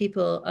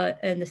people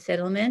in the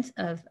settlement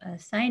of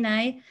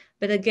Sinai.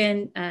 But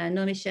again,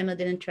 Naomi Shemer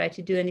didn't try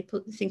to do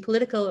anything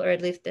political, or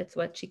at least that's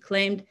what she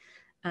claimed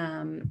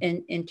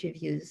in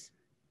interviews.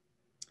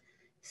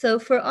 So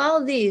for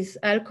all these,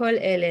 Al Kol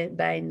Ele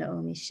by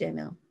Naomi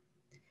Shemer.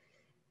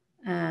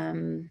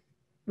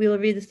 We will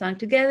read the song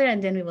together,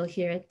 and then we will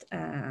hear it,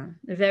 a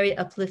very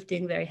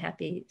uplifting, very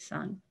happy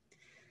song.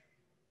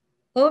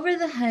 Over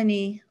the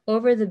honey,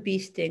 over the bee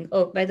sting.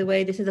 Oh, by the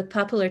way, this is a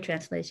popular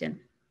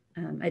translation.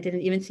 I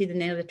didn't even see the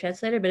name of the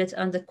translator, but it's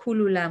on the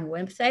Kululam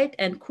website,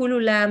 and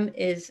Kululam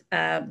is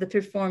the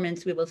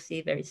performance we will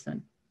see very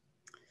soon.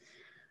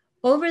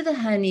 Over the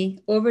honey,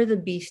 over the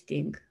bee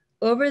sting,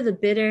 over the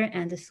bitter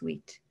and the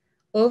sweet,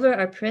 over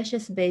our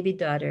precious baby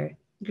daughter,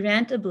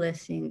 grant a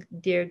blessing,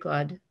 dear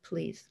God,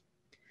 please.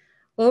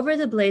 Over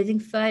the blazing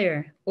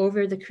fire,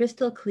 over the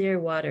crystal clear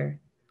water,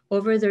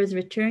 over those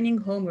returning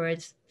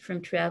homewards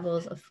from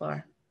travels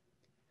afar.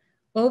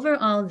 Over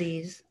all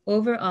these,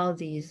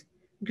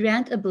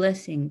 grant a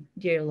blessing,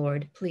 dear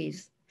Lord,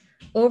 please.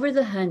 Over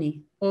the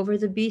honey, over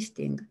the bee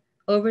sting,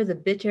 over the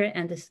bitter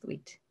and the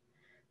sweet.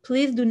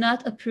 Please do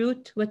not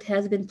uproot what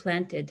has been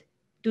planted.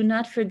 Do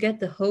not forget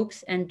the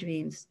hopes and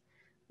dreams.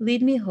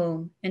 Lead me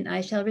home, and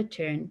I shall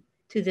return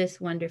to this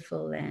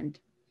wonderful land.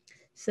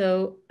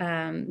 So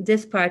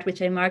this part,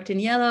 which I marked in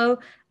yellow,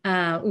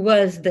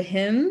 was the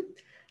hymn.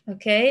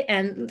 Okay,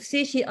 and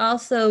see, she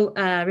also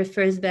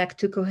refers back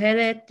to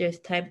Koheret. There's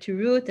time to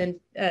root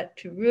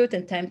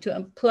and time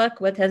to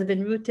pluck what has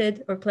been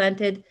rooted or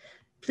planted.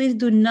 Please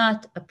do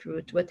not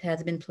uproot what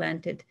has been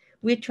planted.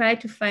 We try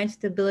to find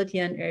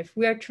stability on earth.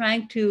 We are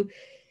trying to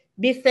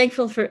be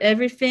thankful for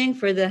everything,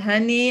 for the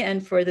honey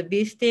and for the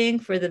bee sting,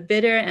 for the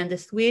bitter and the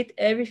sweet,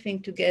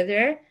 everything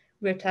together.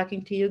 We're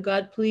talking to you,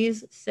 God,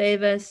 please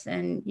save us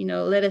and,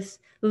 let us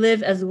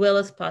live as well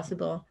as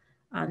possible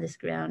on this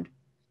ground.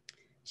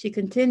 She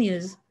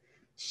continues,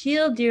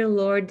 shield, dear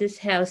Lord, this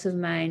house of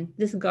mine,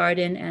 this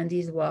garden and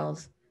these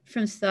walls,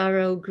 from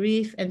sorrow,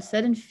 grief, and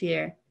sudden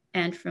fear,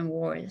 and from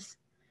wars.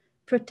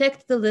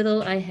 Protect the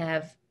little I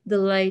have, the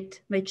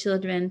light, my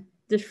children,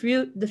 the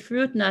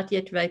fruit not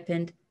yet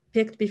ripened,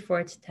 picked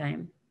before its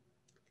time.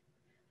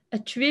 A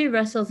tree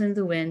rustles in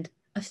the wind,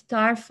 a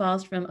star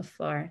falls from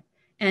afar,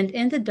 and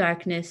in the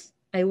darkness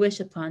I wish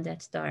upon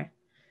that star.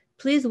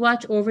 Please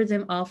watch over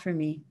them all for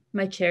me,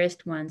 my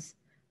cherished ones.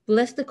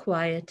 Bless the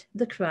quiet,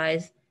 the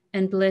cries,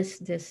 and bless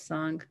this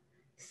song.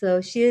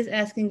 So she is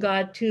asking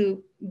God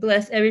to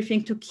bless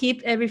everything, to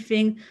keep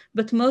everything,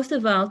 but most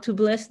of all, to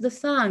bless the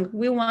song.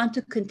 We want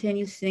to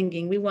continue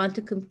singing. We want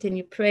to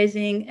continue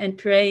praising and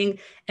praying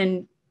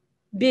and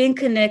being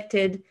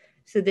connected.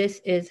 So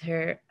this is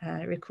her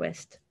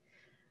request.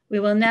 We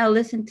will now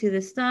listen to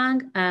the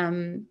song.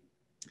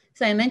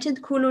 So I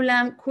mentioned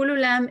Kululam.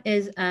 Kululam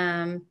is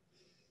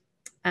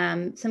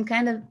some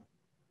kind of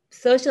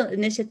social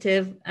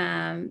initiative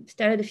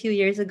started a few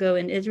years ago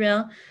in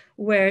Israel,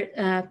 where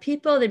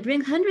they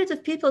bring hundreds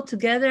of people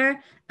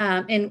together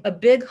in a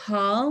big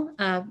hall,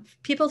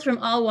 people from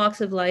all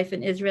walks of life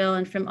in Israel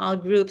and from all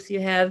groups.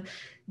 You have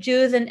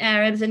Jews and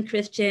Arabs and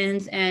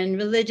Christians and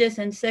religious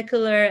and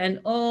secular and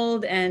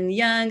old and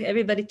young,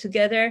 everybody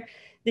together.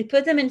 They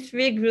put them in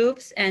 3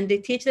 groups and they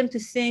teach them to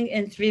sing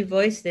in 3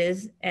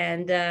 voices.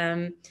 And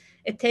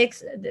it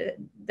takes,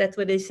 that's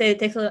what they say, it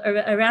takes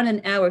around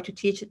an hour to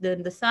teach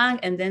them the song,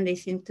 and then they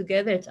sing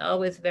together. It's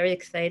always very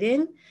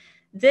exciting.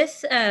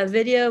 This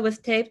video was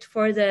taped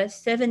for the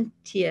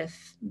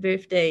 70th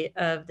birthday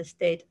of the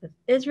State of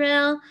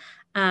Israel.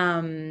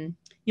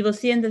 You will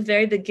see in the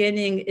very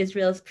beginning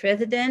Israel's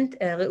president,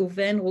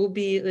 Reuven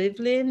Rubi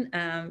Rivlin,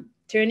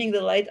 turning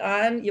the light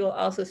on. You will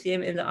also see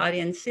him in the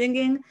audience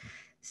singing.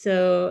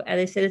 So, as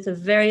I said, it's a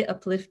very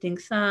uplifting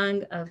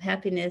song of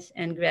happiness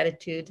and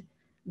gratitude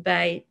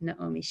by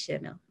Naomi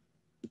Shemer.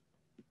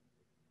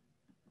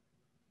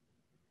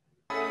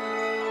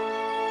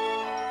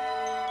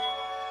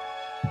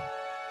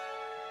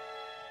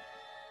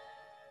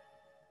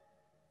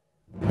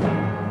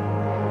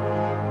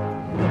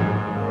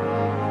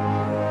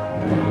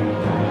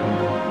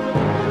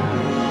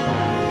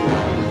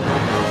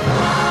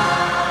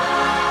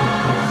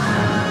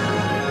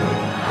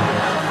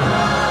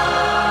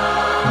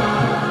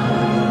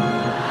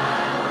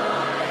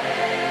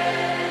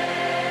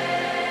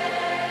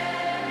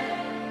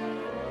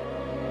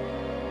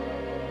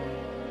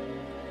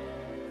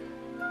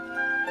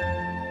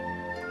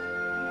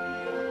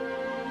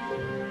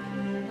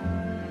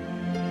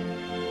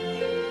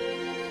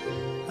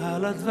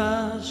 על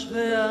הדבש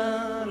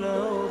ועל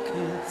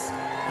העוקץ,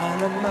 על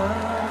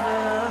המן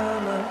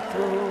ועל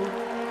הטוב,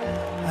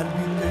 על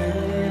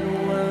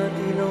ביתנו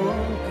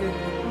התינוקת,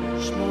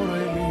 שמור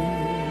לי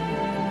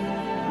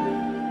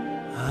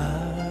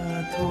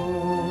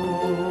הטוב.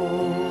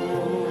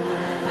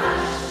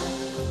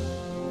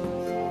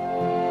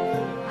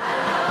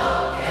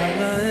 על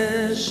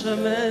האש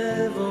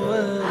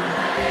המבוערת,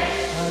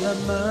 על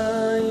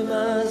המים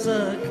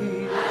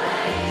הזכים,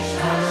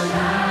 על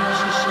האיש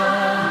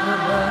ששב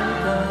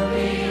הביתה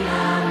מן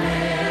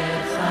המרחקים.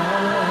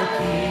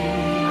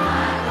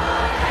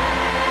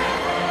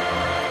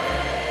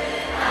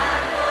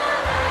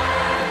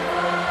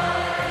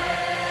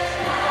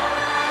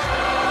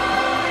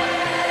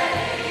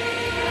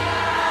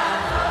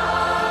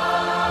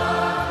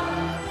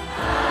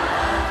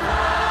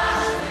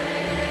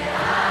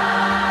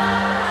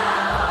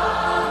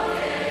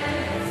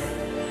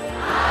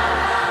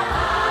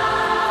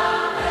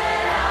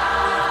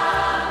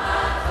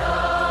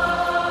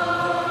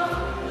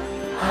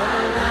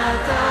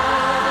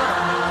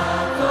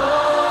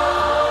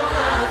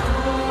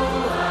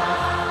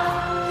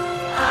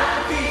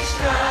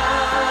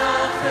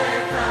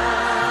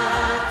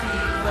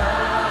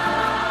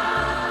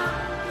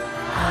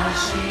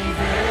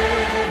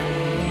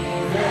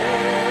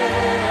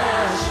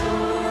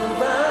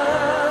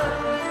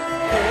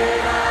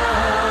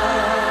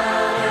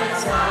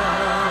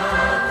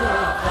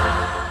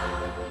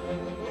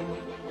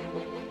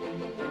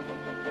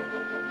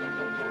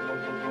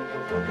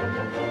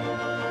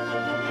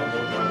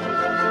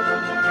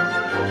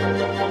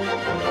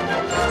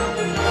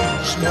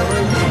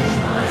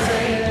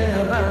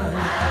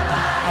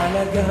 על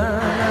הגן,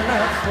 על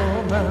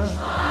החומה,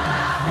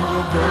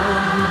 מגדול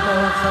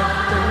מתחת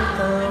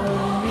פתע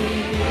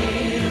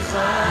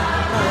ומלחמה.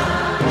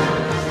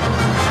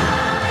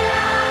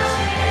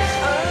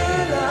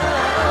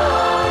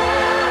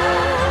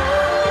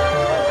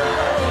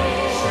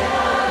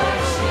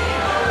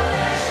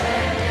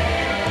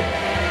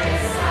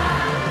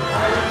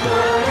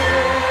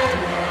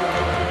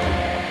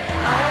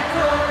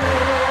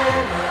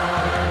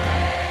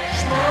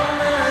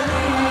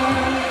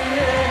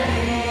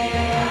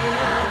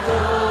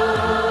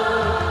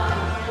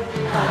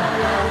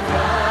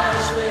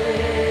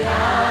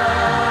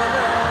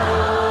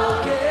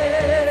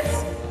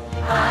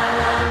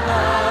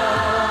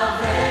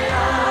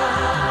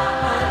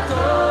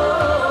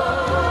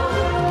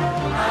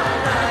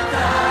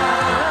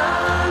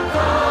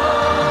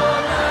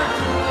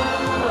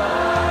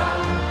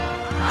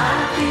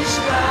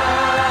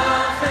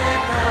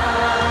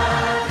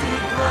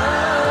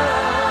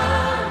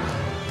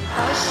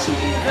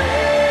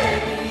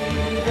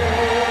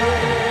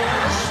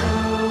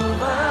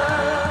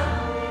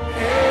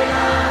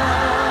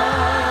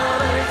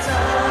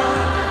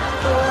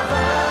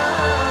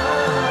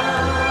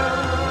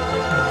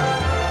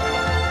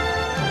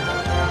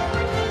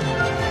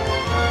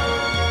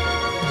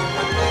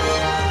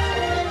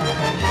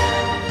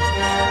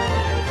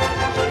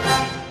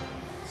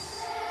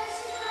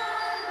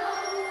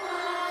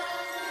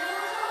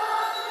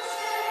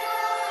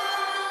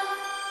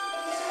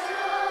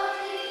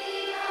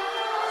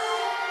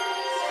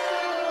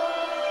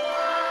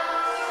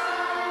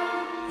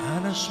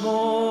 אנא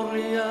שמור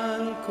לי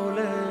על כל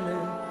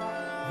אלה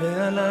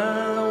ועל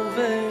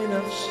אהובי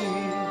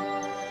נפשי,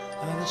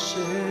 על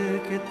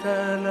השקט,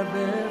 על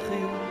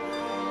הבכי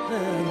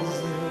ועל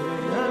זה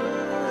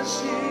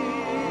השיר.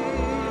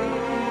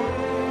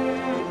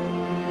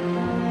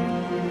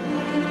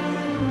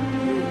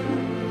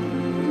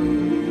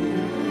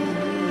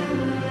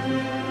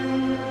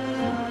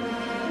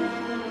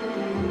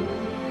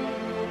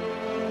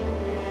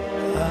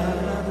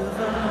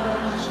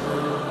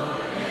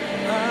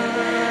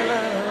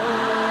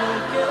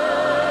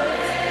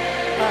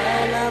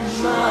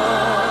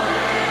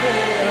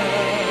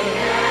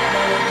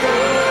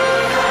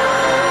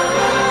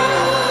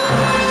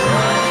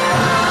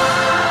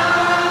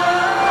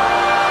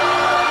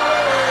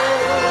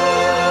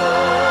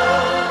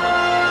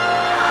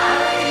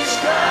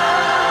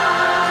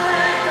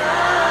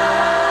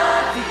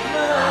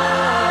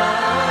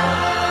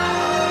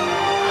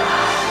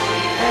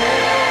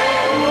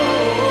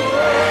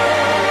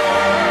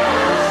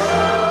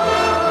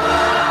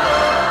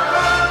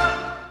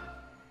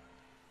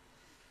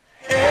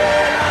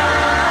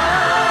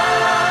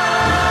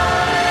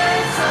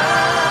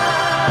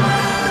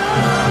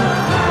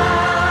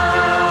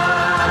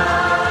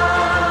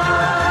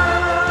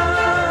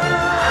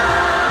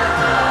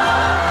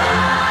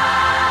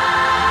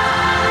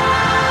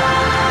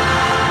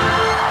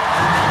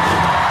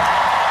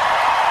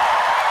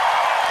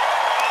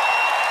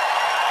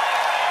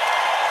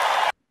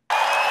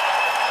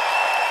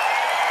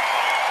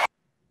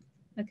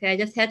 Okay, I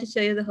just had to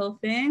show you the whole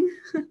thing.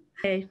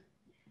 Okay,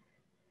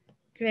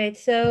 great.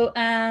 So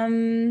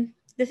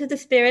this is the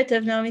spirit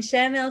of Naomi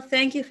Shemer.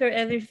 Thank you for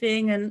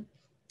everything, and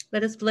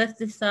let us bless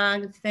this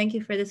song. Thank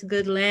you for this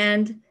good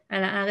land.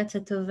 Al haaretz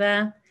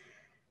hatova.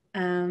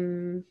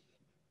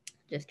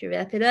 Just to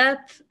wrap it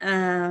up,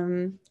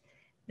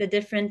 the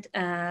different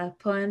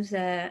poems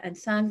and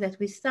songs that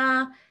we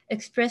saw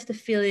express the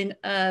feeling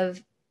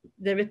of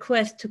the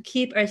request to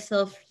keep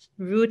ourselves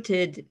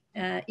rooted,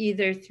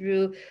 either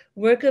through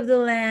work of the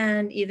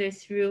land, either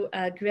through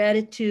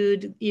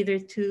gratitude, either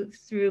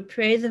through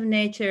praise of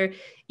nature,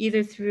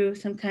 either through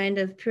some kind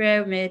of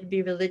prayer, may it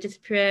be religious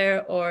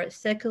prayer or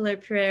secular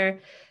prayer.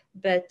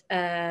 But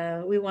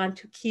we want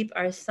to keep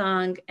our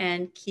song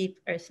and keep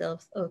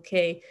ourselves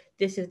okay.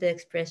 This is the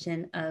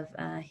expression of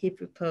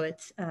Hebrew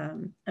poets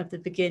of the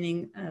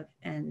beginning of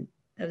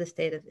the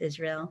state of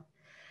Israel.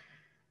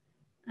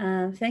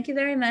 Thank you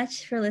very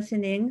much for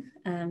listening.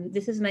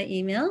 This is my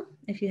email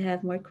if you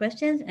have more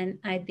questions, and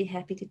I'd be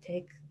happy to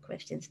take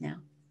questions now.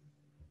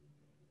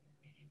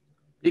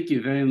 Thank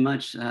you very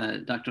much,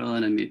 Dr.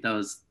 Olanamit. That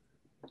was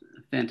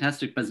a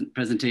fantastic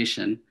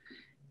presentation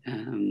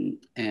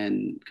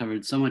and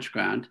covered so much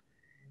ground.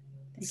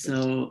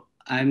 So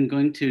I'm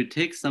going to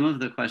take some of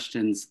the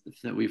questions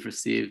that we've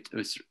received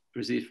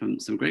from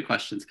some great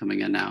questions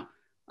coming in now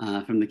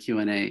from the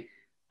Q&A.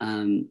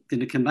 Going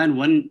to combine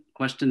one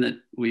question that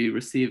we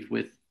received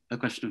with a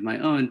question of my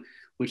own,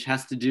 which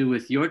has to do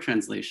with your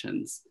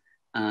translations,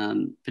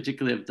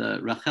 particularly of the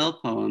Rachel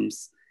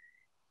poems,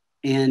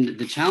 and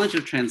the challenge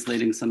of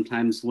translating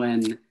sometimes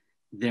when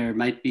there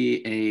might be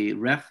a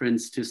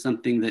reference to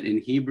something that in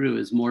Hebrew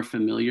is more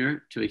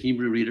familiar to a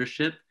Hebrew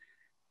readership,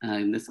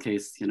 in this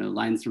case,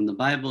 lines from the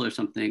Bible or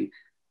something,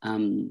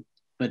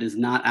 but is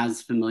not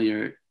as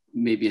familiar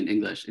maybe in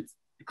English.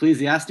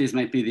 Ecclesiastes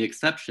might be the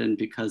exception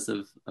because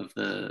of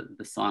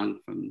the song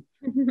from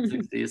the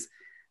 60s,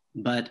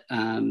 but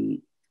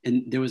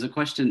And there was a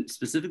question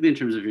specifically in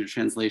terms of your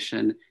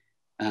translation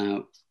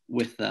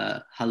with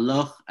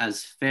haloch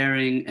as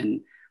faring,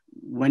 and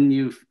when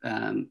you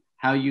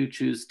how you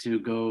choose to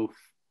go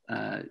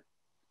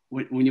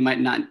when you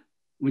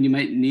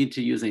might need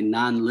to use a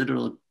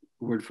non-literal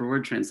word for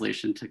word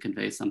translation to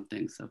convey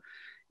something. So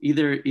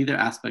either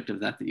aspect of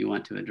that you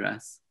want to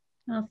address.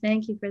 Oh,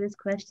 thank you for this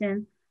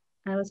question.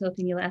 I was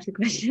hoping you'll ask a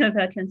question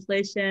about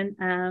translation.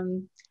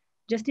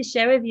 Just to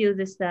share with you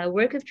this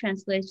work of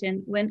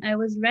translation, when I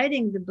was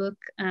writing the book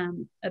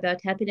about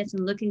happiness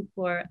and looking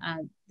for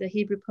the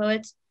Hebrew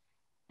poets,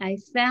 I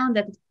found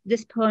that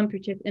this poem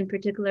in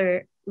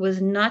particular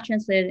was not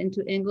translated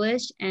into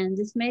English, and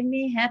this made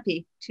me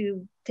happy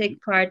to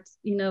take part,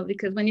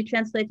 because when you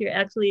translate, you're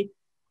actually,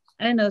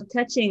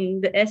 touching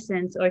the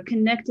essence or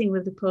connecting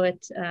with the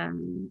poet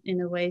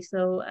in a way.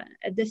 So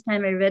at this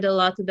time, I read a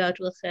lot about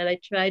Rachel. I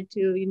tried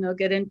to,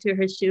 get into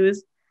her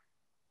shoes.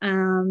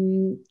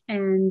 And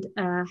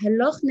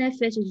Haloch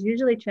Nefesh is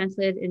usually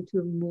translated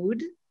into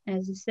mood,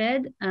 as you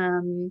said.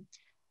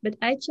 But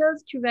I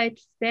chose to write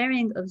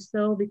faring of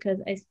soul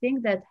because I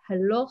think that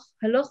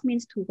haloch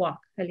means to walk,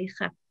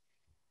 halicha.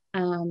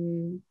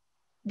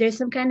 There's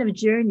some kind of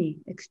journey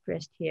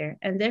expressed here,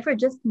 and therefore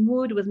just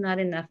mood was not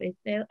enough.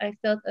 I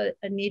felt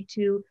a need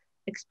to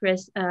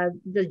express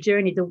the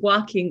journey, the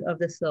walking of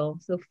the soul.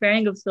 So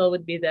faring of soul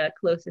would be the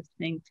closest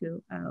thing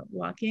to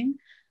walking.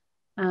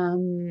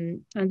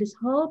 And this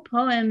whole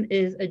poem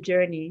is a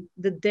journey.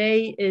 The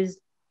day is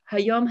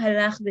Hayom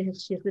halach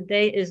v'hirshich. The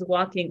day is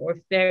walking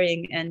or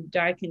faring and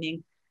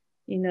darkening.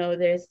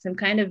 There's some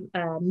kind of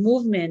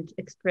movement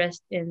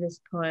expressed in this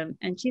poem.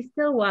 And she's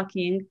still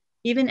walking,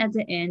 even at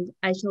the end.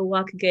 I shall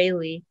walk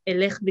gaily,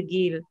 elech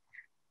begil.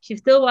 She's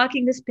still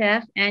walking this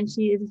path, and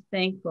she is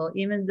thankful,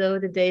 even though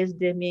the day is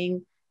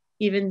dimming,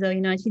 even though,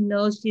 she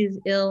knows she's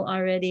ill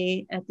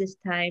already at this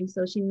time.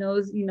 So she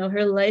knows,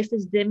 her life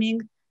is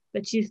dimming,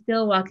 but she's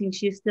still walking.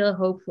 She's still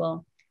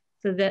hopeful.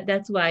 So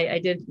that's why I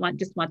didn't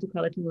just want to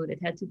call it mood. It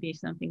had to be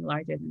something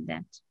larger than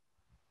that.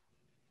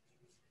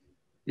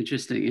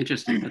 Interesting.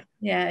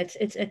 Yeah,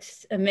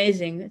 it's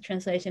amazing. The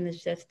translation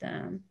is just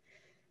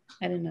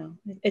I don't know.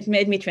 It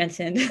made me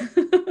transcend.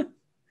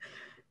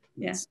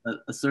 Yeah. It's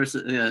a source.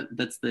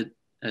 That's the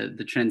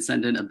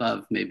transcendent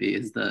above. Maybe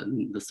is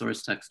the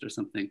source text or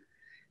something.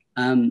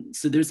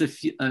 So there's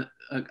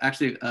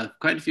actually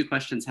quite a few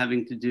questions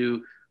having to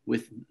do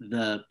with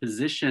the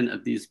position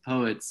of these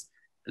poets,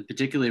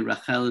 particularly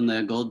Rachel and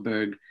Leah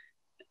Goldberg,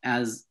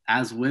 as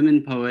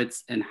women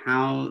poets, and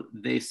how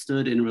they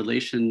stood in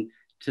relation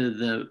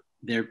to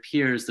their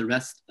peers, the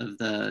rest of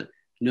the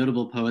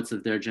notable poets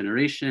of their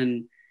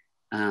generation.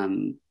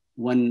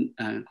 One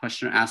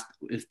questioner asked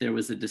if there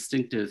was a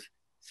distinctive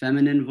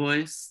feminine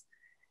voice,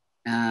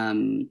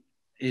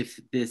 if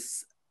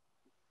this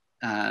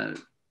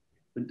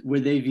were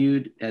they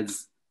viewed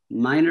as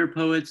minor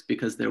poets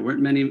because there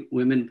weren't many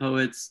women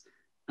poets,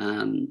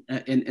 and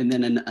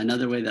then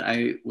another way that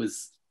we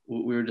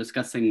were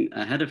discussing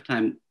ahead of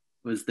time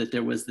was that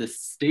there was this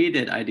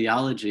stated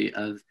ideology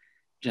of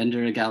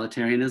gender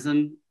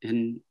egalitarianism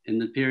in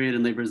the period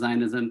in labor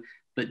Zionism,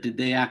 but did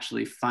they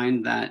actually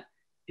find that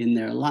in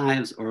their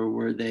lives, or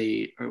were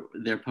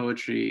their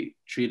poetry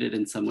treated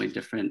in some way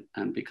different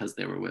because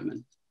they were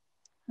women?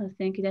 Oh,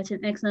 thank you. That's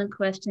an excellent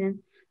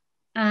question.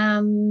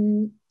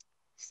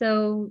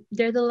 So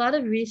there's a lot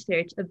of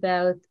research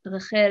about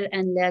Rachel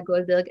and Leah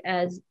Goldberg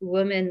as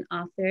women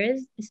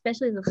authors,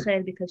 especially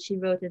Rachel because she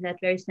wrote in that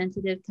very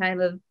sensitive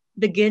time of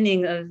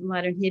beginning of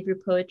modern Hebrew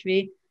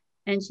poetry.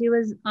 And she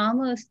was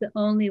almost the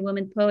only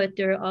woman poet.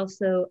 There are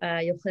also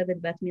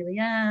Yocheved Bat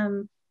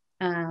Miriam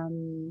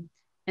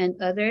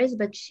and others,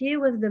 but she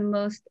was the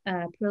most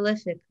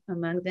prolific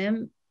among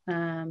them.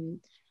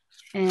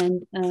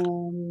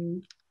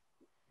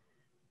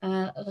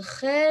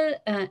 Rachel,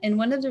 in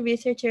one of the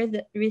researches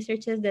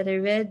that I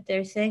read,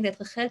 they're saying that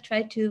Rachel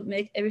tried to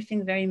make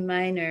everything very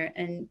minor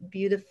and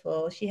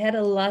beautiful. She had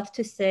a lot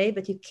to say,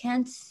 but you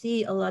can't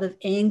see a lot of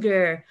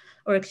anger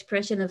or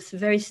expression of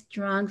very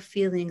strong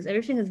feelings.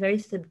 Everything is very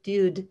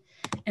subdued.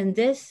 And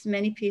this,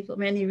 many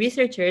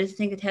researchers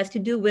think it has to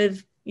do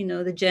with,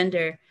 the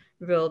gender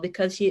role,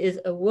 because she is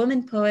a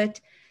woman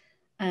poet.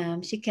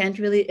 She can't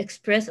really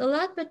express a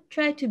lot, but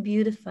try to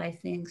beautify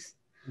things.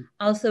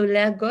 Also,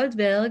 Leah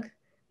Goldberg,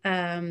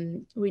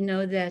 we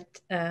know that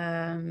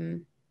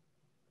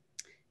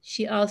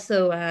she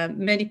also,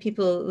 many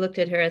people looked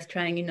at her as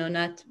trying,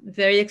 not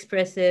very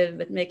expressive,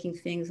 but making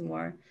things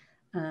more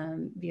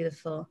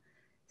beautiful.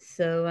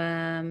 So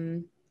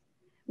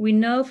we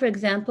know, for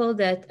example,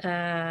 that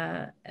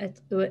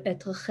at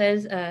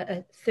Rachel's,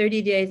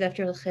 30 days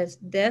after Rachel's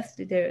death,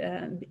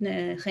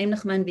 Chaim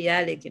Nachman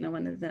Bialik,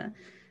 one of the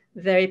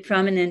very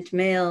prominent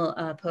male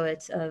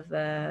poets of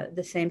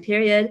the same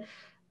period,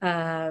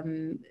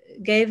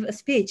 gave a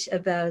speech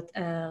about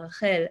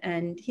Rachel,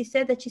 and he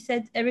said that she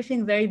said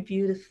everything very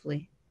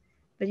beautifully.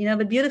 But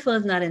but beautiful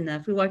is not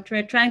enough. We were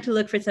trying to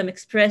look for some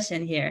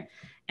expression here,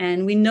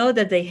 and we know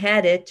that they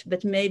had it,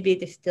 but maybe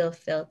they still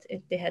felt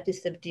they had to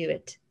subdue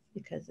it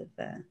because of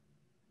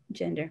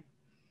gender.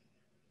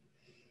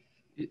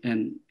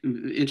 And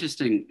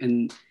interesting.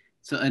 And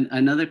so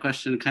another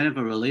question, kind of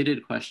a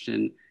related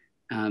question,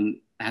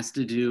 has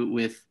to do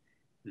with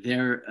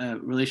their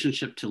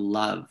relationship to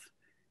love.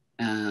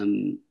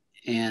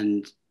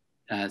 And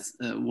as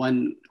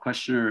one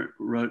questioner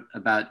wrote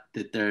about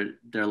that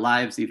their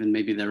lives, even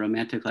maybe their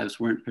romantic lives,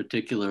 weren't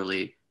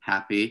particularly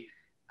happy.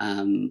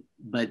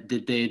 But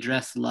did they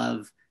address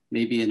love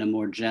maybe in a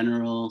more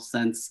general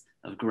sense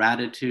of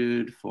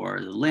gratitude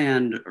for the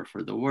land or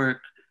for the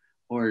work?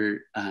 Or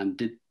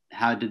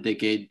how did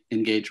they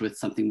engage with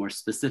something more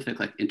specific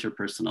like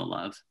interpersonal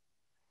love?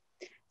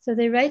 So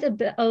they write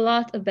a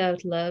lot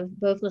about love,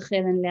 both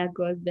Rachel and Leah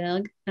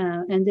Goldberg,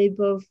 and they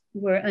both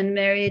were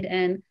unmarried.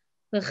 And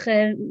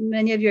Rachel,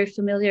 many of you are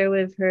familiar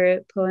with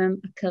her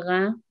poem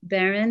Akara,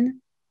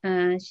 Barren.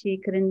 She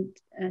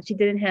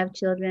didn't have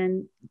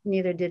children,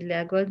 neither did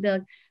Leah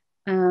Goldberg.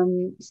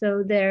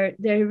 So they're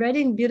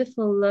writing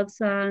beautiful love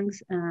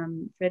songs.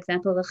 For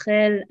example,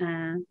 Rachel,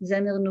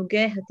 Zemer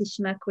Nugeh,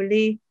 Hatishma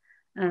Koli,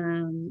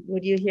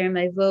 would you hear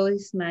my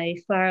voice, my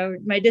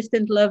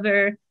distant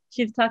lover?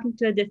 She's talking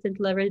to a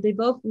distant lover. They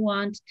both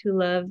want to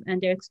love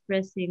and they're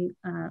expressing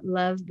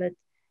love. But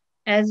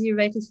as you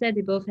rightly said,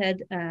 they both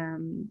had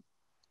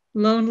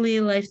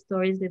lonely life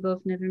stories. They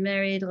both never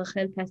married.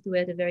 Rachel passed away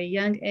at a very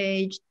young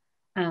age,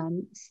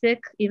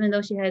 sick, even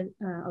though she had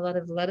a lot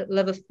of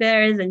love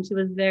affairs, and she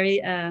was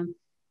very,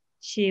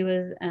 she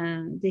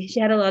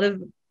had a lot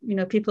of,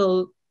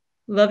 people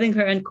loving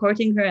her and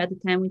courting her at the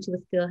time when she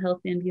was still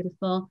healthy and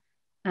beautiful.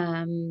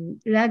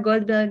 Leah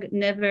Goldberg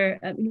never,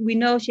 we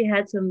know she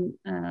had some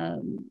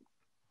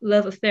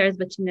love affairs,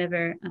 but she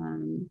never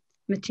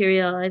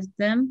materialized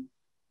them.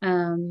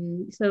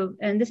 And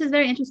this is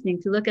very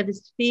interesting to look at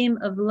this theme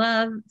of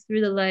love through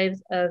the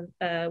lives of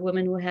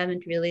women who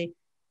haven't really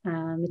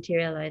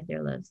materialized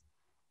their loves.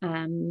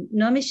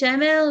 Naomi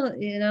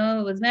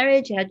Shemer, was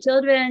married. She had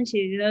children.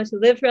 She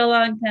lived for a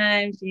long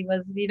time. She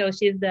was,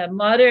 she's the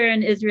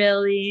modern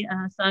Israeli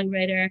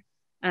songwriter.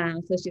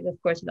 So she,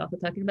 of course, is also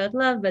talking about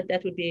love, but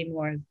that would be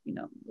more,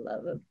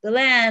 love of the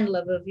land,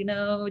 love of,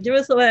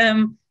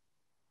 Jerusalem,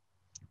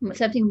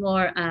 something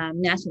more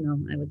national,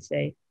 I would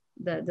say,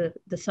 the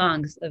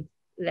songs of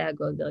Leah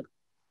Goldberg.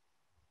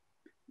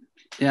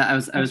 Yeah, I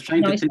was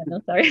trying to think.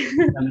 Sorry.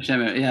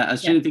 Yeah, I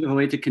was trying to think of a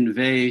way to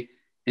convey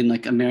in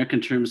like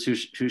American terms who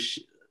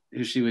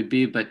she would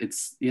be, but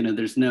it's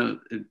there's no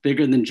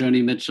bigger than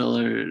Joni Mitchell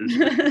or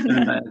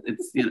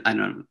it's I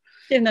don't know.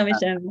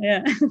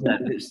 Yeah,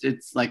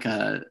 it's like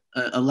a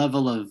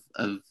level of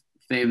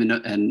fame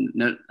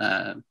and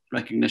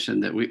recognition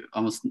that we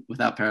almost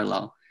without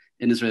parallel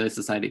in Israeli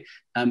society.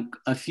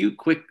 A few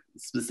quick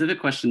specific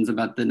questions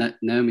about the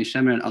Naomi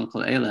Shemer and Al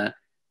Kol Eila.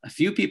 A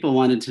few people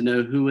wanted to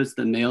know who was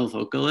the male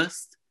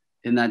vocalist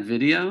in that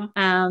video.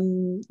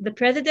 The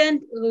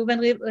president, Reuven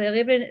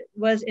Rivlin,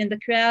 was in the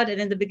crowd, and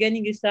in the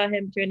beginning you saw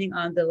him turning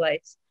on the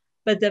lights.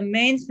 But the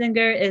main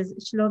singer is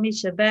Shlomi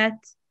Shabbat,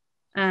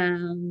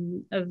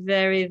 a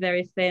very,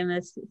 very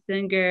famous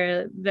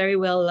singer, very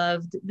well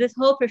loved. This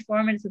whole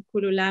performance of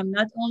Kululam,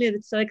 not only is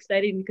it so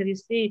exciting because you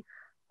see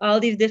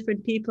all these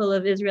different people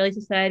of Israeli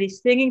society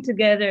singing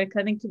together,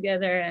 coming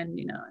together, and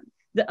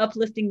the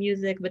uplifting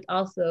music, but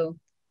also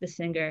the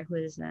singer who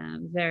is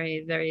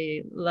very,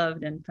 very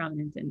loved and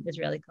prominent in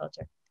Israeli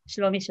culture.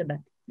 Shlomi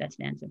Shabbat, that's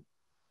the answer.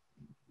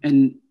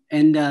 And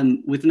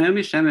with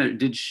Naomi Shemer,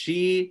 did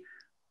she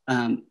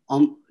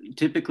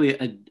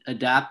typically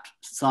adapt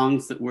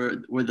songs that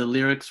where the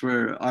lyrics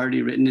were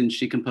already written and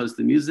she composed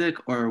the music,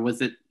 or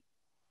was it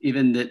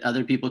even that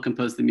other people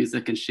composed the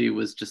music and she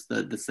was just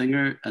the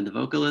singer and the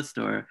vocalist,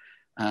 or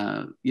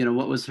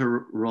what was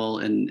her role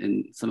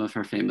in some of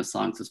her famous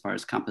songs as far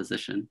as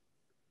composition?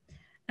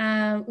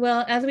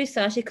 Well, as we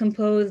saw, she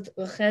composed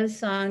Rachel's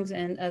songs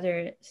and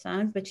other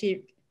songs, but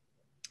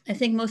I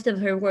think most of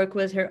her work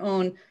was her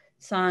own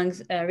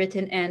songs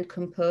written and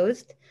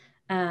composed.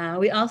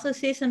 We also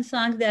see some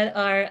songs that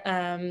are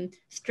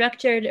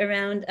structured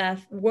around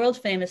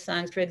world famous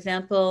songs. For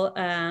example,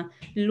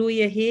 Lu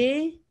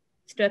Yehi,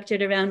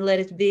 structured around Let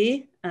It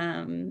Be.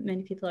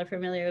 Many people are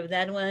familiar with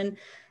that one.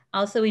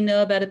 Also, we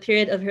know about a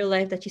period of her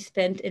life that she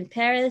spent in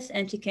Paris,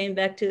 and she came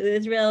back to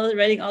Israel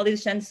writing all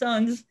these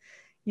chansons,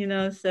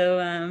 so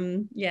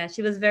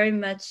she was very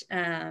much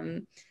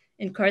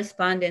in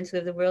correspondence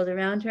with the world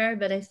around her,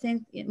 but I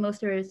think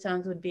most of her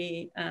songs would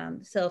be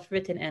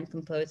self-written and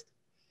composed.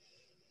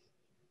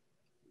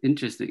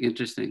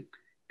 Interesting.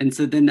 And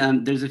so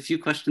then there's a few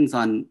questions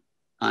on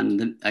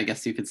the, I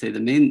guess you could say the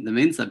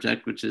main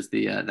subject, which is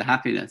the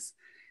happiness.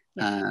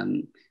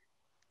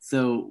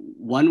 So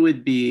one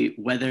would be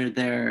whether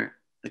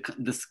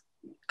this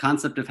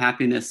concept of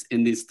happiness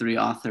in these three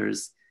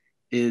authors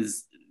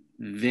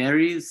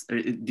varies, or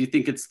do you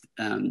think it's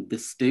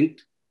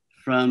distinct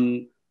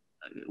from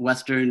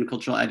Western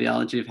cultural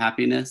ideology of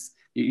happiness?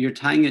 You're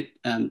tying it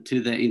to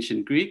the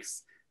ancient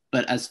Greeks,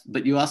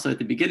 but you also at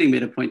the beginning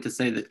made a point to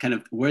say that kind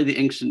of where the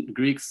ancient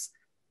Greeks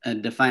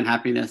define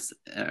happiness,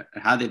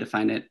 how they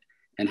define it,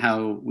 and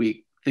how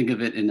we think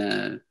of it in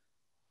a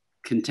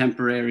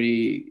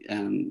contemporary,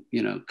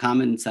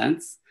 common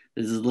sense.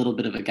 there's a little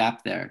bit of a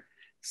gap there.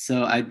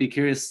 So I'd be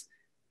curious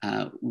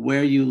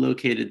where you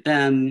located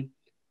them,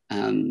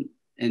 and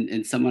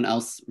someone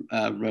else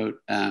wrote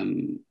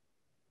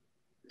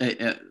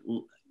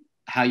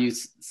how you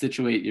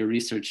situate your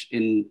research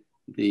in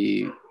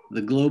the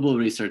global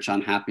research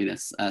on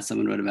happiness.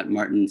 Someone wrote about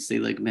Martin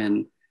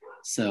Seligman.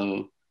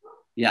 So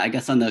yeah, I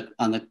guess on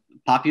the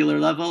popular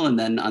level and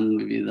then on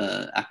maybe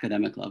the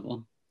academic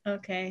level.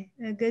 Okay,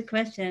 a good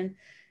question,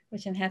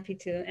 which I'm happy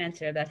to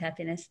answer about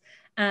happiness.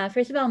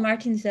 First of all,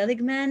 Martin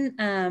Seligman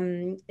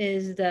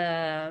is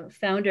the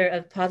founder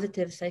of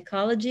positive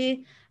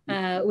psychology,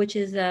 which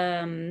is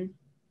a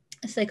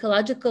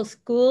psychological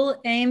school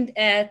aimed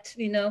at,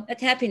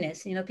 at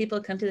happiness.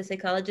 People come to the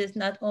psychologist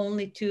not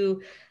only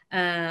to,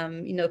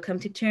 come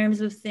to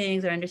terms with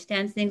things or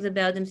understand things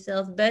about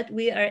themselves, but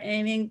we are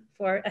aiming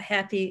for a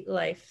happy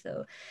life.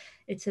 So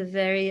it's a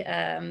very,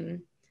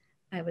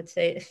 I would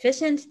say,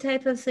 efficient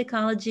type of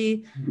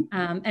psychology,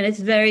 and it's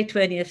very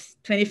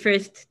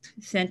 21st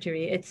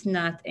century. It's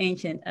not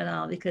ancient at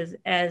all, because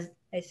as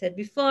I said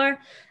before,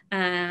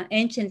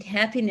 ancient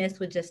happiness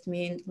would just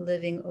mean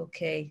living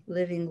okay,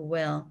 living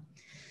well.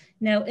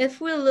 Now, if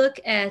we look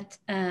at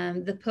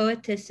the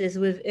poetesses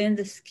within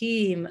the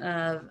scheme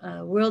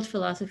of world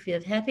philosophy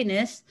of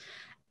happiness,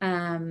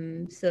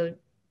 so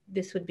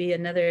this would be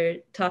another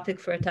topic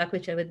for a talk,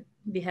 which I would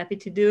be happy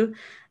to do.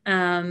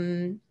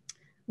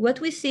 What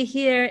we see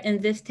here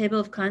in this table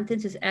of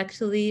contents is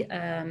actually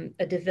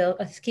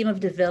a scheme of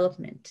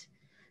development.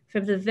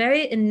 From the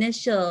very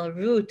initial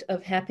root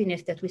of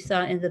happiness that we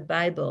saw in the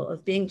Bible,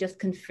 of being just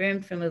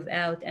confirmed from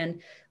without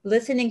and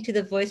listening to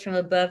the voice from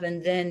above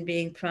and then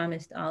being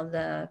promised all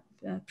the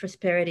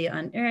prosperity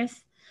on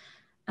earth,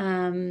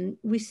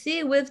 we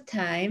see with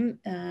time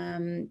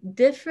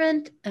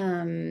different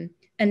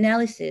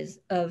analyses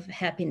of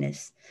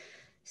happiness.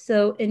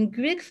 So in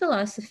Greek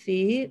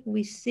philosophy,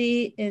 we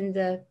see in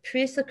the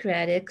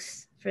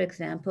pre-Socratics, for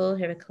example,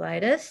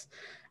 Heraclitus,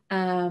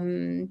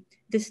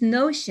 this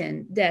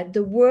notion that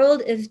the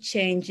world is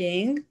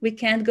changing. We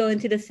can't go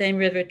into the same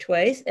river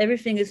twice.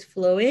 Everything is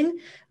flowing,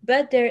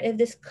 but there is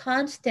this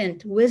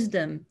constant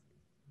wisdom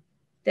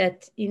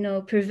that,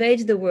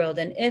 pervades the world.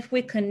 And if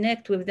we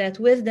connect with that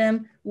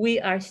wisdom, we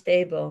are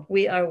stable,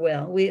 we are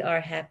well, we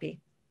are happy.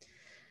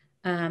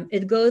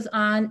 It goes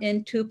on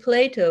into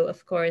Plato,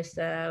 of course,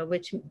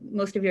 which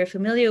most of you are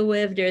familiar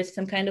with. There's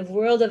some kind of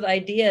world of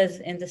ideas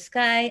in the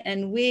sky,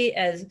 and we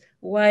as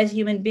wise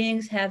human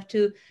beings have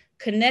to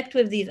connect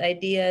with these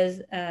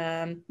ideas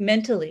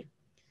mentally.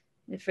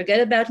 Forget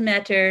about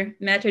matter.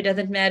 Matter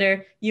doesn't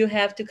matter. You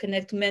have to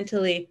connect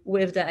mentally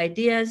with the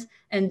ideas,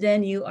 and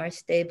then you are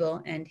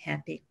stable and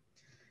happy.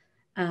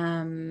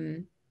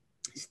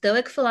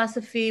 Stoic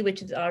philosophy,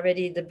 which is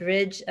already the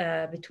bridge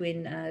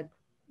between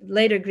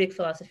later Greek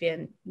philosophy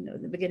and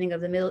the beginning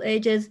of the Middle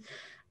Ages,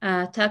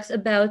 talks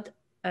about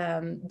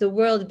the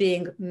world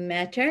being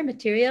matter,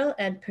 material,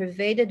 and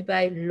pervaded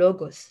by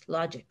logos,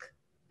 logic.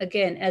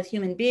 Again, as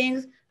human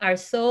beings, our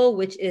soul,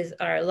 which is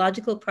our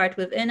logical part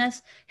within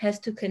us, has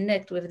to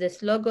connect with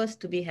this logos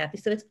to be happy.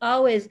 So it's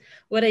always,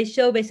 what I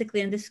show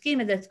basically in this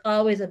scheme is that it's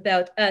always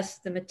about us,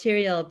 the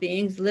material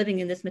beings living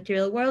in this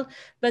material world,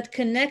 but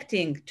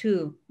connecting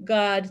to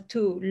God,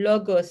 to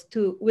logos,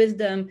 to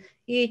wisdom,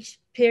 each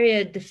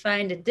period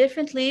defined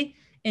differently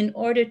in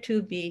order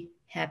to be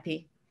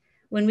happy.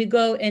 When we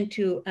go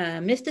into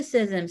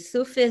mysticism,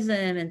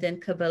 Sufism, and then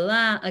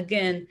Kabbalah,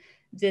 again,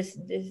 this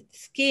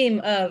scheme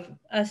of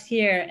us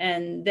here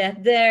and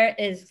that there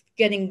is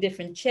getting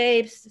different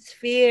shapes,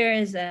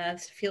 spheres,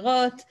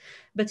 sphirot,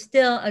 but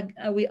still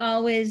we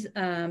always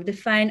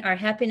define our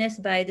happiness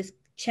by this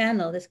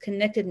channel, this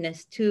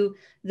connectedness to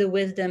the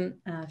wisdom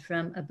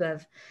from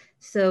above.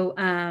 So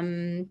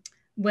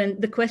when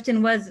the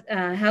question was,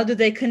 how do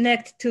they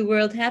connect to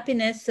world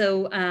happiness?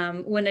 So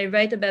when I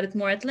write about it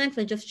more at length,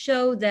 I just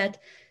show that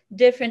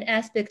different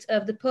aspects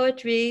of the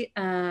poetry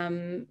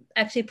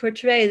actually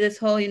portray this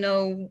whole,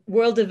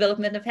 world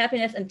development of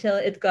happiness until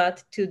it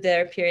got to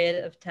their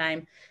period of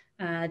time.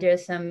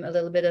 There's a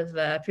little bit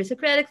of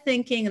pre-Socratic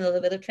thinking, and a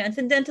little bit of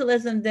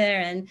transcendentalism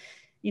there, and,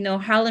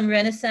 Harlem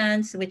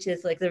Renaissance, which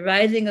is like the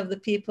rising of the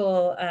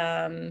people,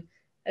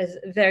 is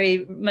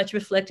very much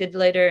reflected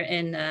later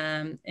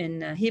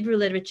in Hebrew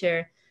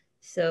literature.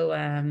 So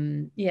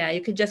yeah,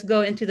 you could just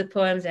go into the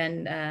poems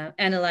and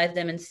analyze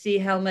them and see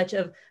how much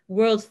of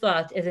world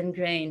thought is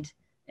ingrained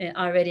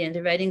already in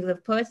the writings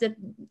of poets that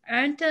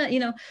aren't,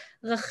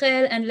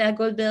 Rachel and Leah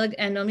Goldberg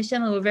and Naomi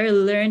Shemer were very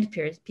learned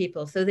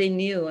people. So they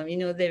knew,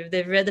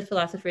 they've read the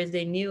philosophers,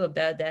 they knew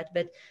about that.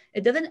 But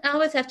it doesn't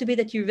always have to be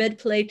that you read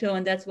Plato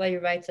and that's why you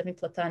write something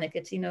Platonic.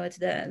 It's, it's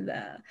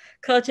the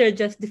culture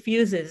just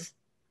diffuses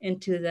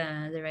into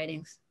the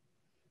writings.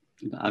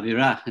 The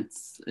Avira,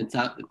 it's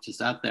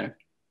just out there.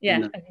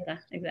 Yeah,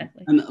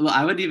 exactly. And well,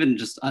 I would even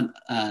just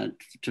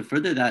to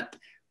further that,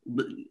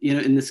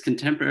 in this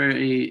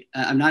contemporary,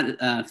 I'm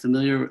not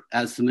familiar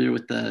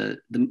with the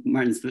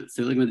Martin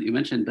Seligman that you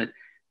mentioned, but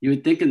you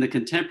would think in the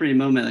contemporary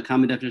moment, a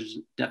common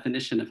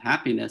definition of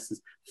happiness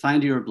is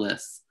find your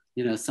bliss.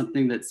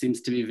 Something that seems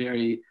to be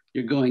very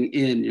you're going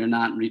in, you're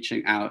not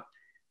reaching out.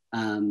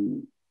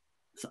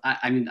 So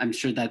I mean, I'm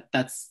sure that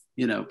that's,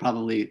 you know,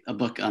 probably a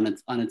book on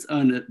its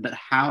own, but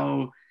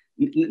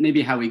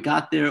maybe how we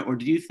got there, or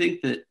do you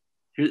think that,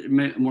 here's a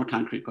more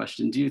concrete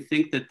question, do you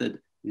think that the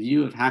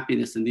view of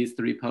happiness in these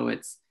three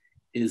poets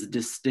is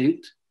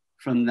distinct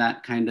from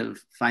that kind of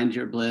find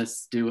your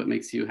bliss, do what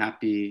makes you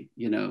happy,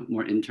 you know,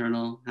 more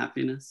internal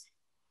happiness?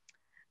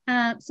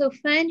 So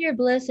find your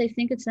bliss, I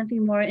think it's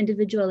something more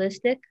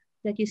individualistic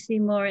that you see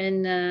more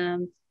in,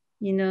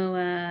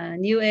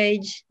 New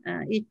Age.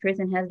 Each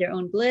person has their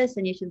own bliss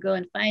and you should go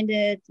and find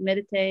it,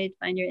 meditate,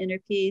 find your inner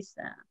peace.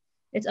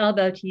 It's all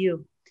about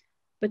you.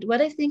 But what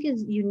I think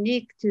is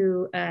unique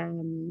to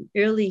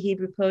early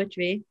Hebrew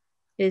poetry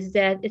is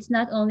that it's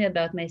not only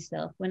about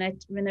myself. When I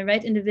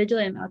write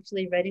individually, I'm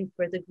actually writing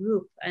for the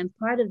group. I'm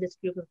part of this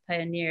group of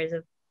pioneers,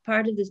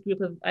 part of this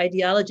group of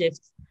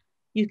ideologists.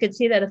 You could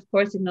see that, of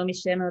course, in Naomi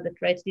Shemer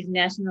that writes these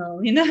national,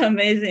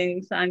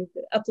 amazing songs,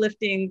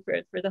 uplifting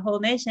for the whole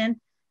nation.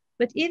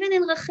 But even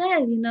in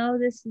Rachel,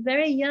 this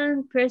very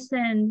young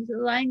person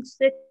lying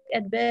sick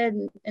at bed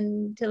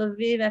in Tel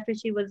Aviv after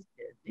she was,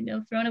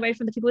 thrown away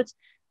from the kibbutz,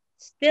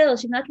 still,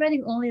 she's not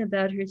writing only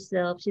about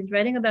herself. She's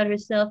writing about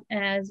herself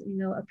as,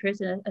 a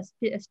person,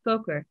 a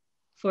spoker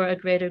for a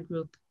greater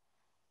group.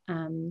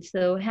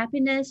 So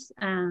happiness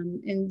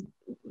and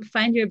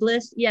find your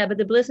bliss. Yeah, but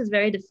the bliss is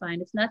very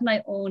defined. It's not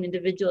my own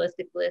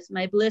individualistic bliss.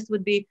 My bliss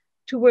would be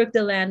to work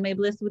the land. My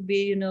bliss would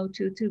be,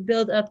 to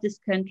build up this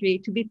country,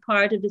 to be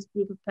part of this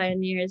group of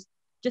pioneers,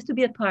 just to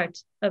be a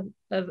part of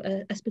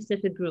a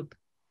specific group.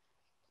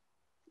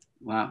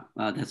 Wow,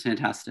 that's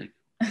fantastic.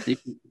 Thank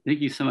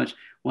you so much.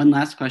 One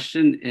last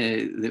question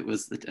that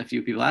was a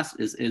few people asked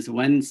is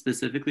when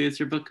specifically is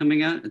your book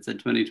coming out? It said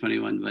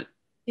 2021, but.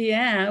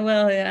 Yeah,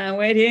 well, I'm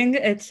waiting.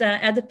 It's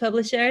at the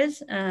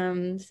publishers.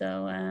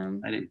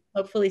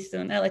 Hopefully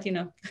soon. I'll let you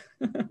know.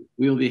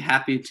 We will be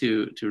happy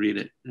to read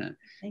it.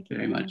 Thank you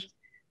very much.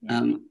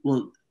 Yeah.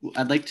 Well,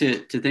 I'd like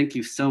to thank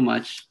you so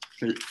much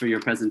for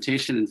your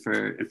presentation and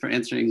for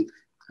answering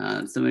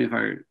so many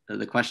of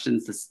the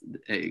questions.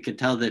 You could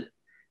tell that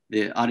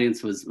the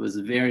audience was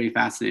very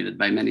fascinated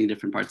by many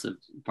different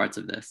parts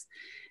of this.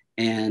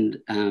 And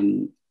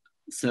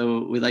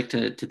so we'd like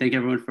to thank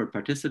everyone for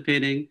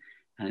participating.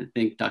 I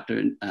thank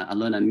Dr.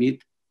 Alona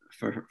Amit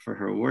for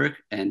her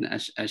work, and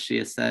as she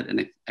has said,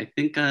 and I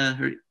think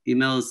her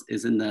email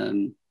is in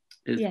the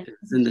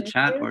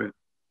chat, or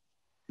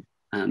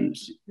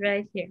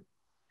right here.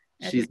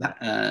 She's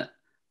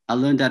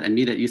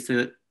alon.amit at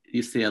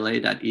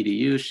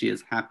ucla.edu. She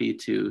is happy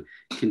to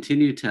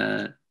continue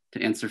to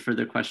answer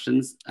further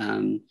questions,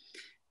 and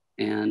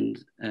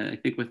I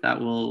think with that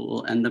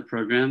we'll end the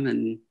program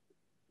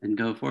and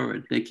go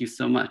forward. Thank you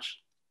so much.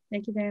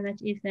 Thank you very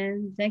much,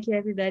 Ethan. Thank you,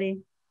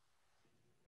 everybody.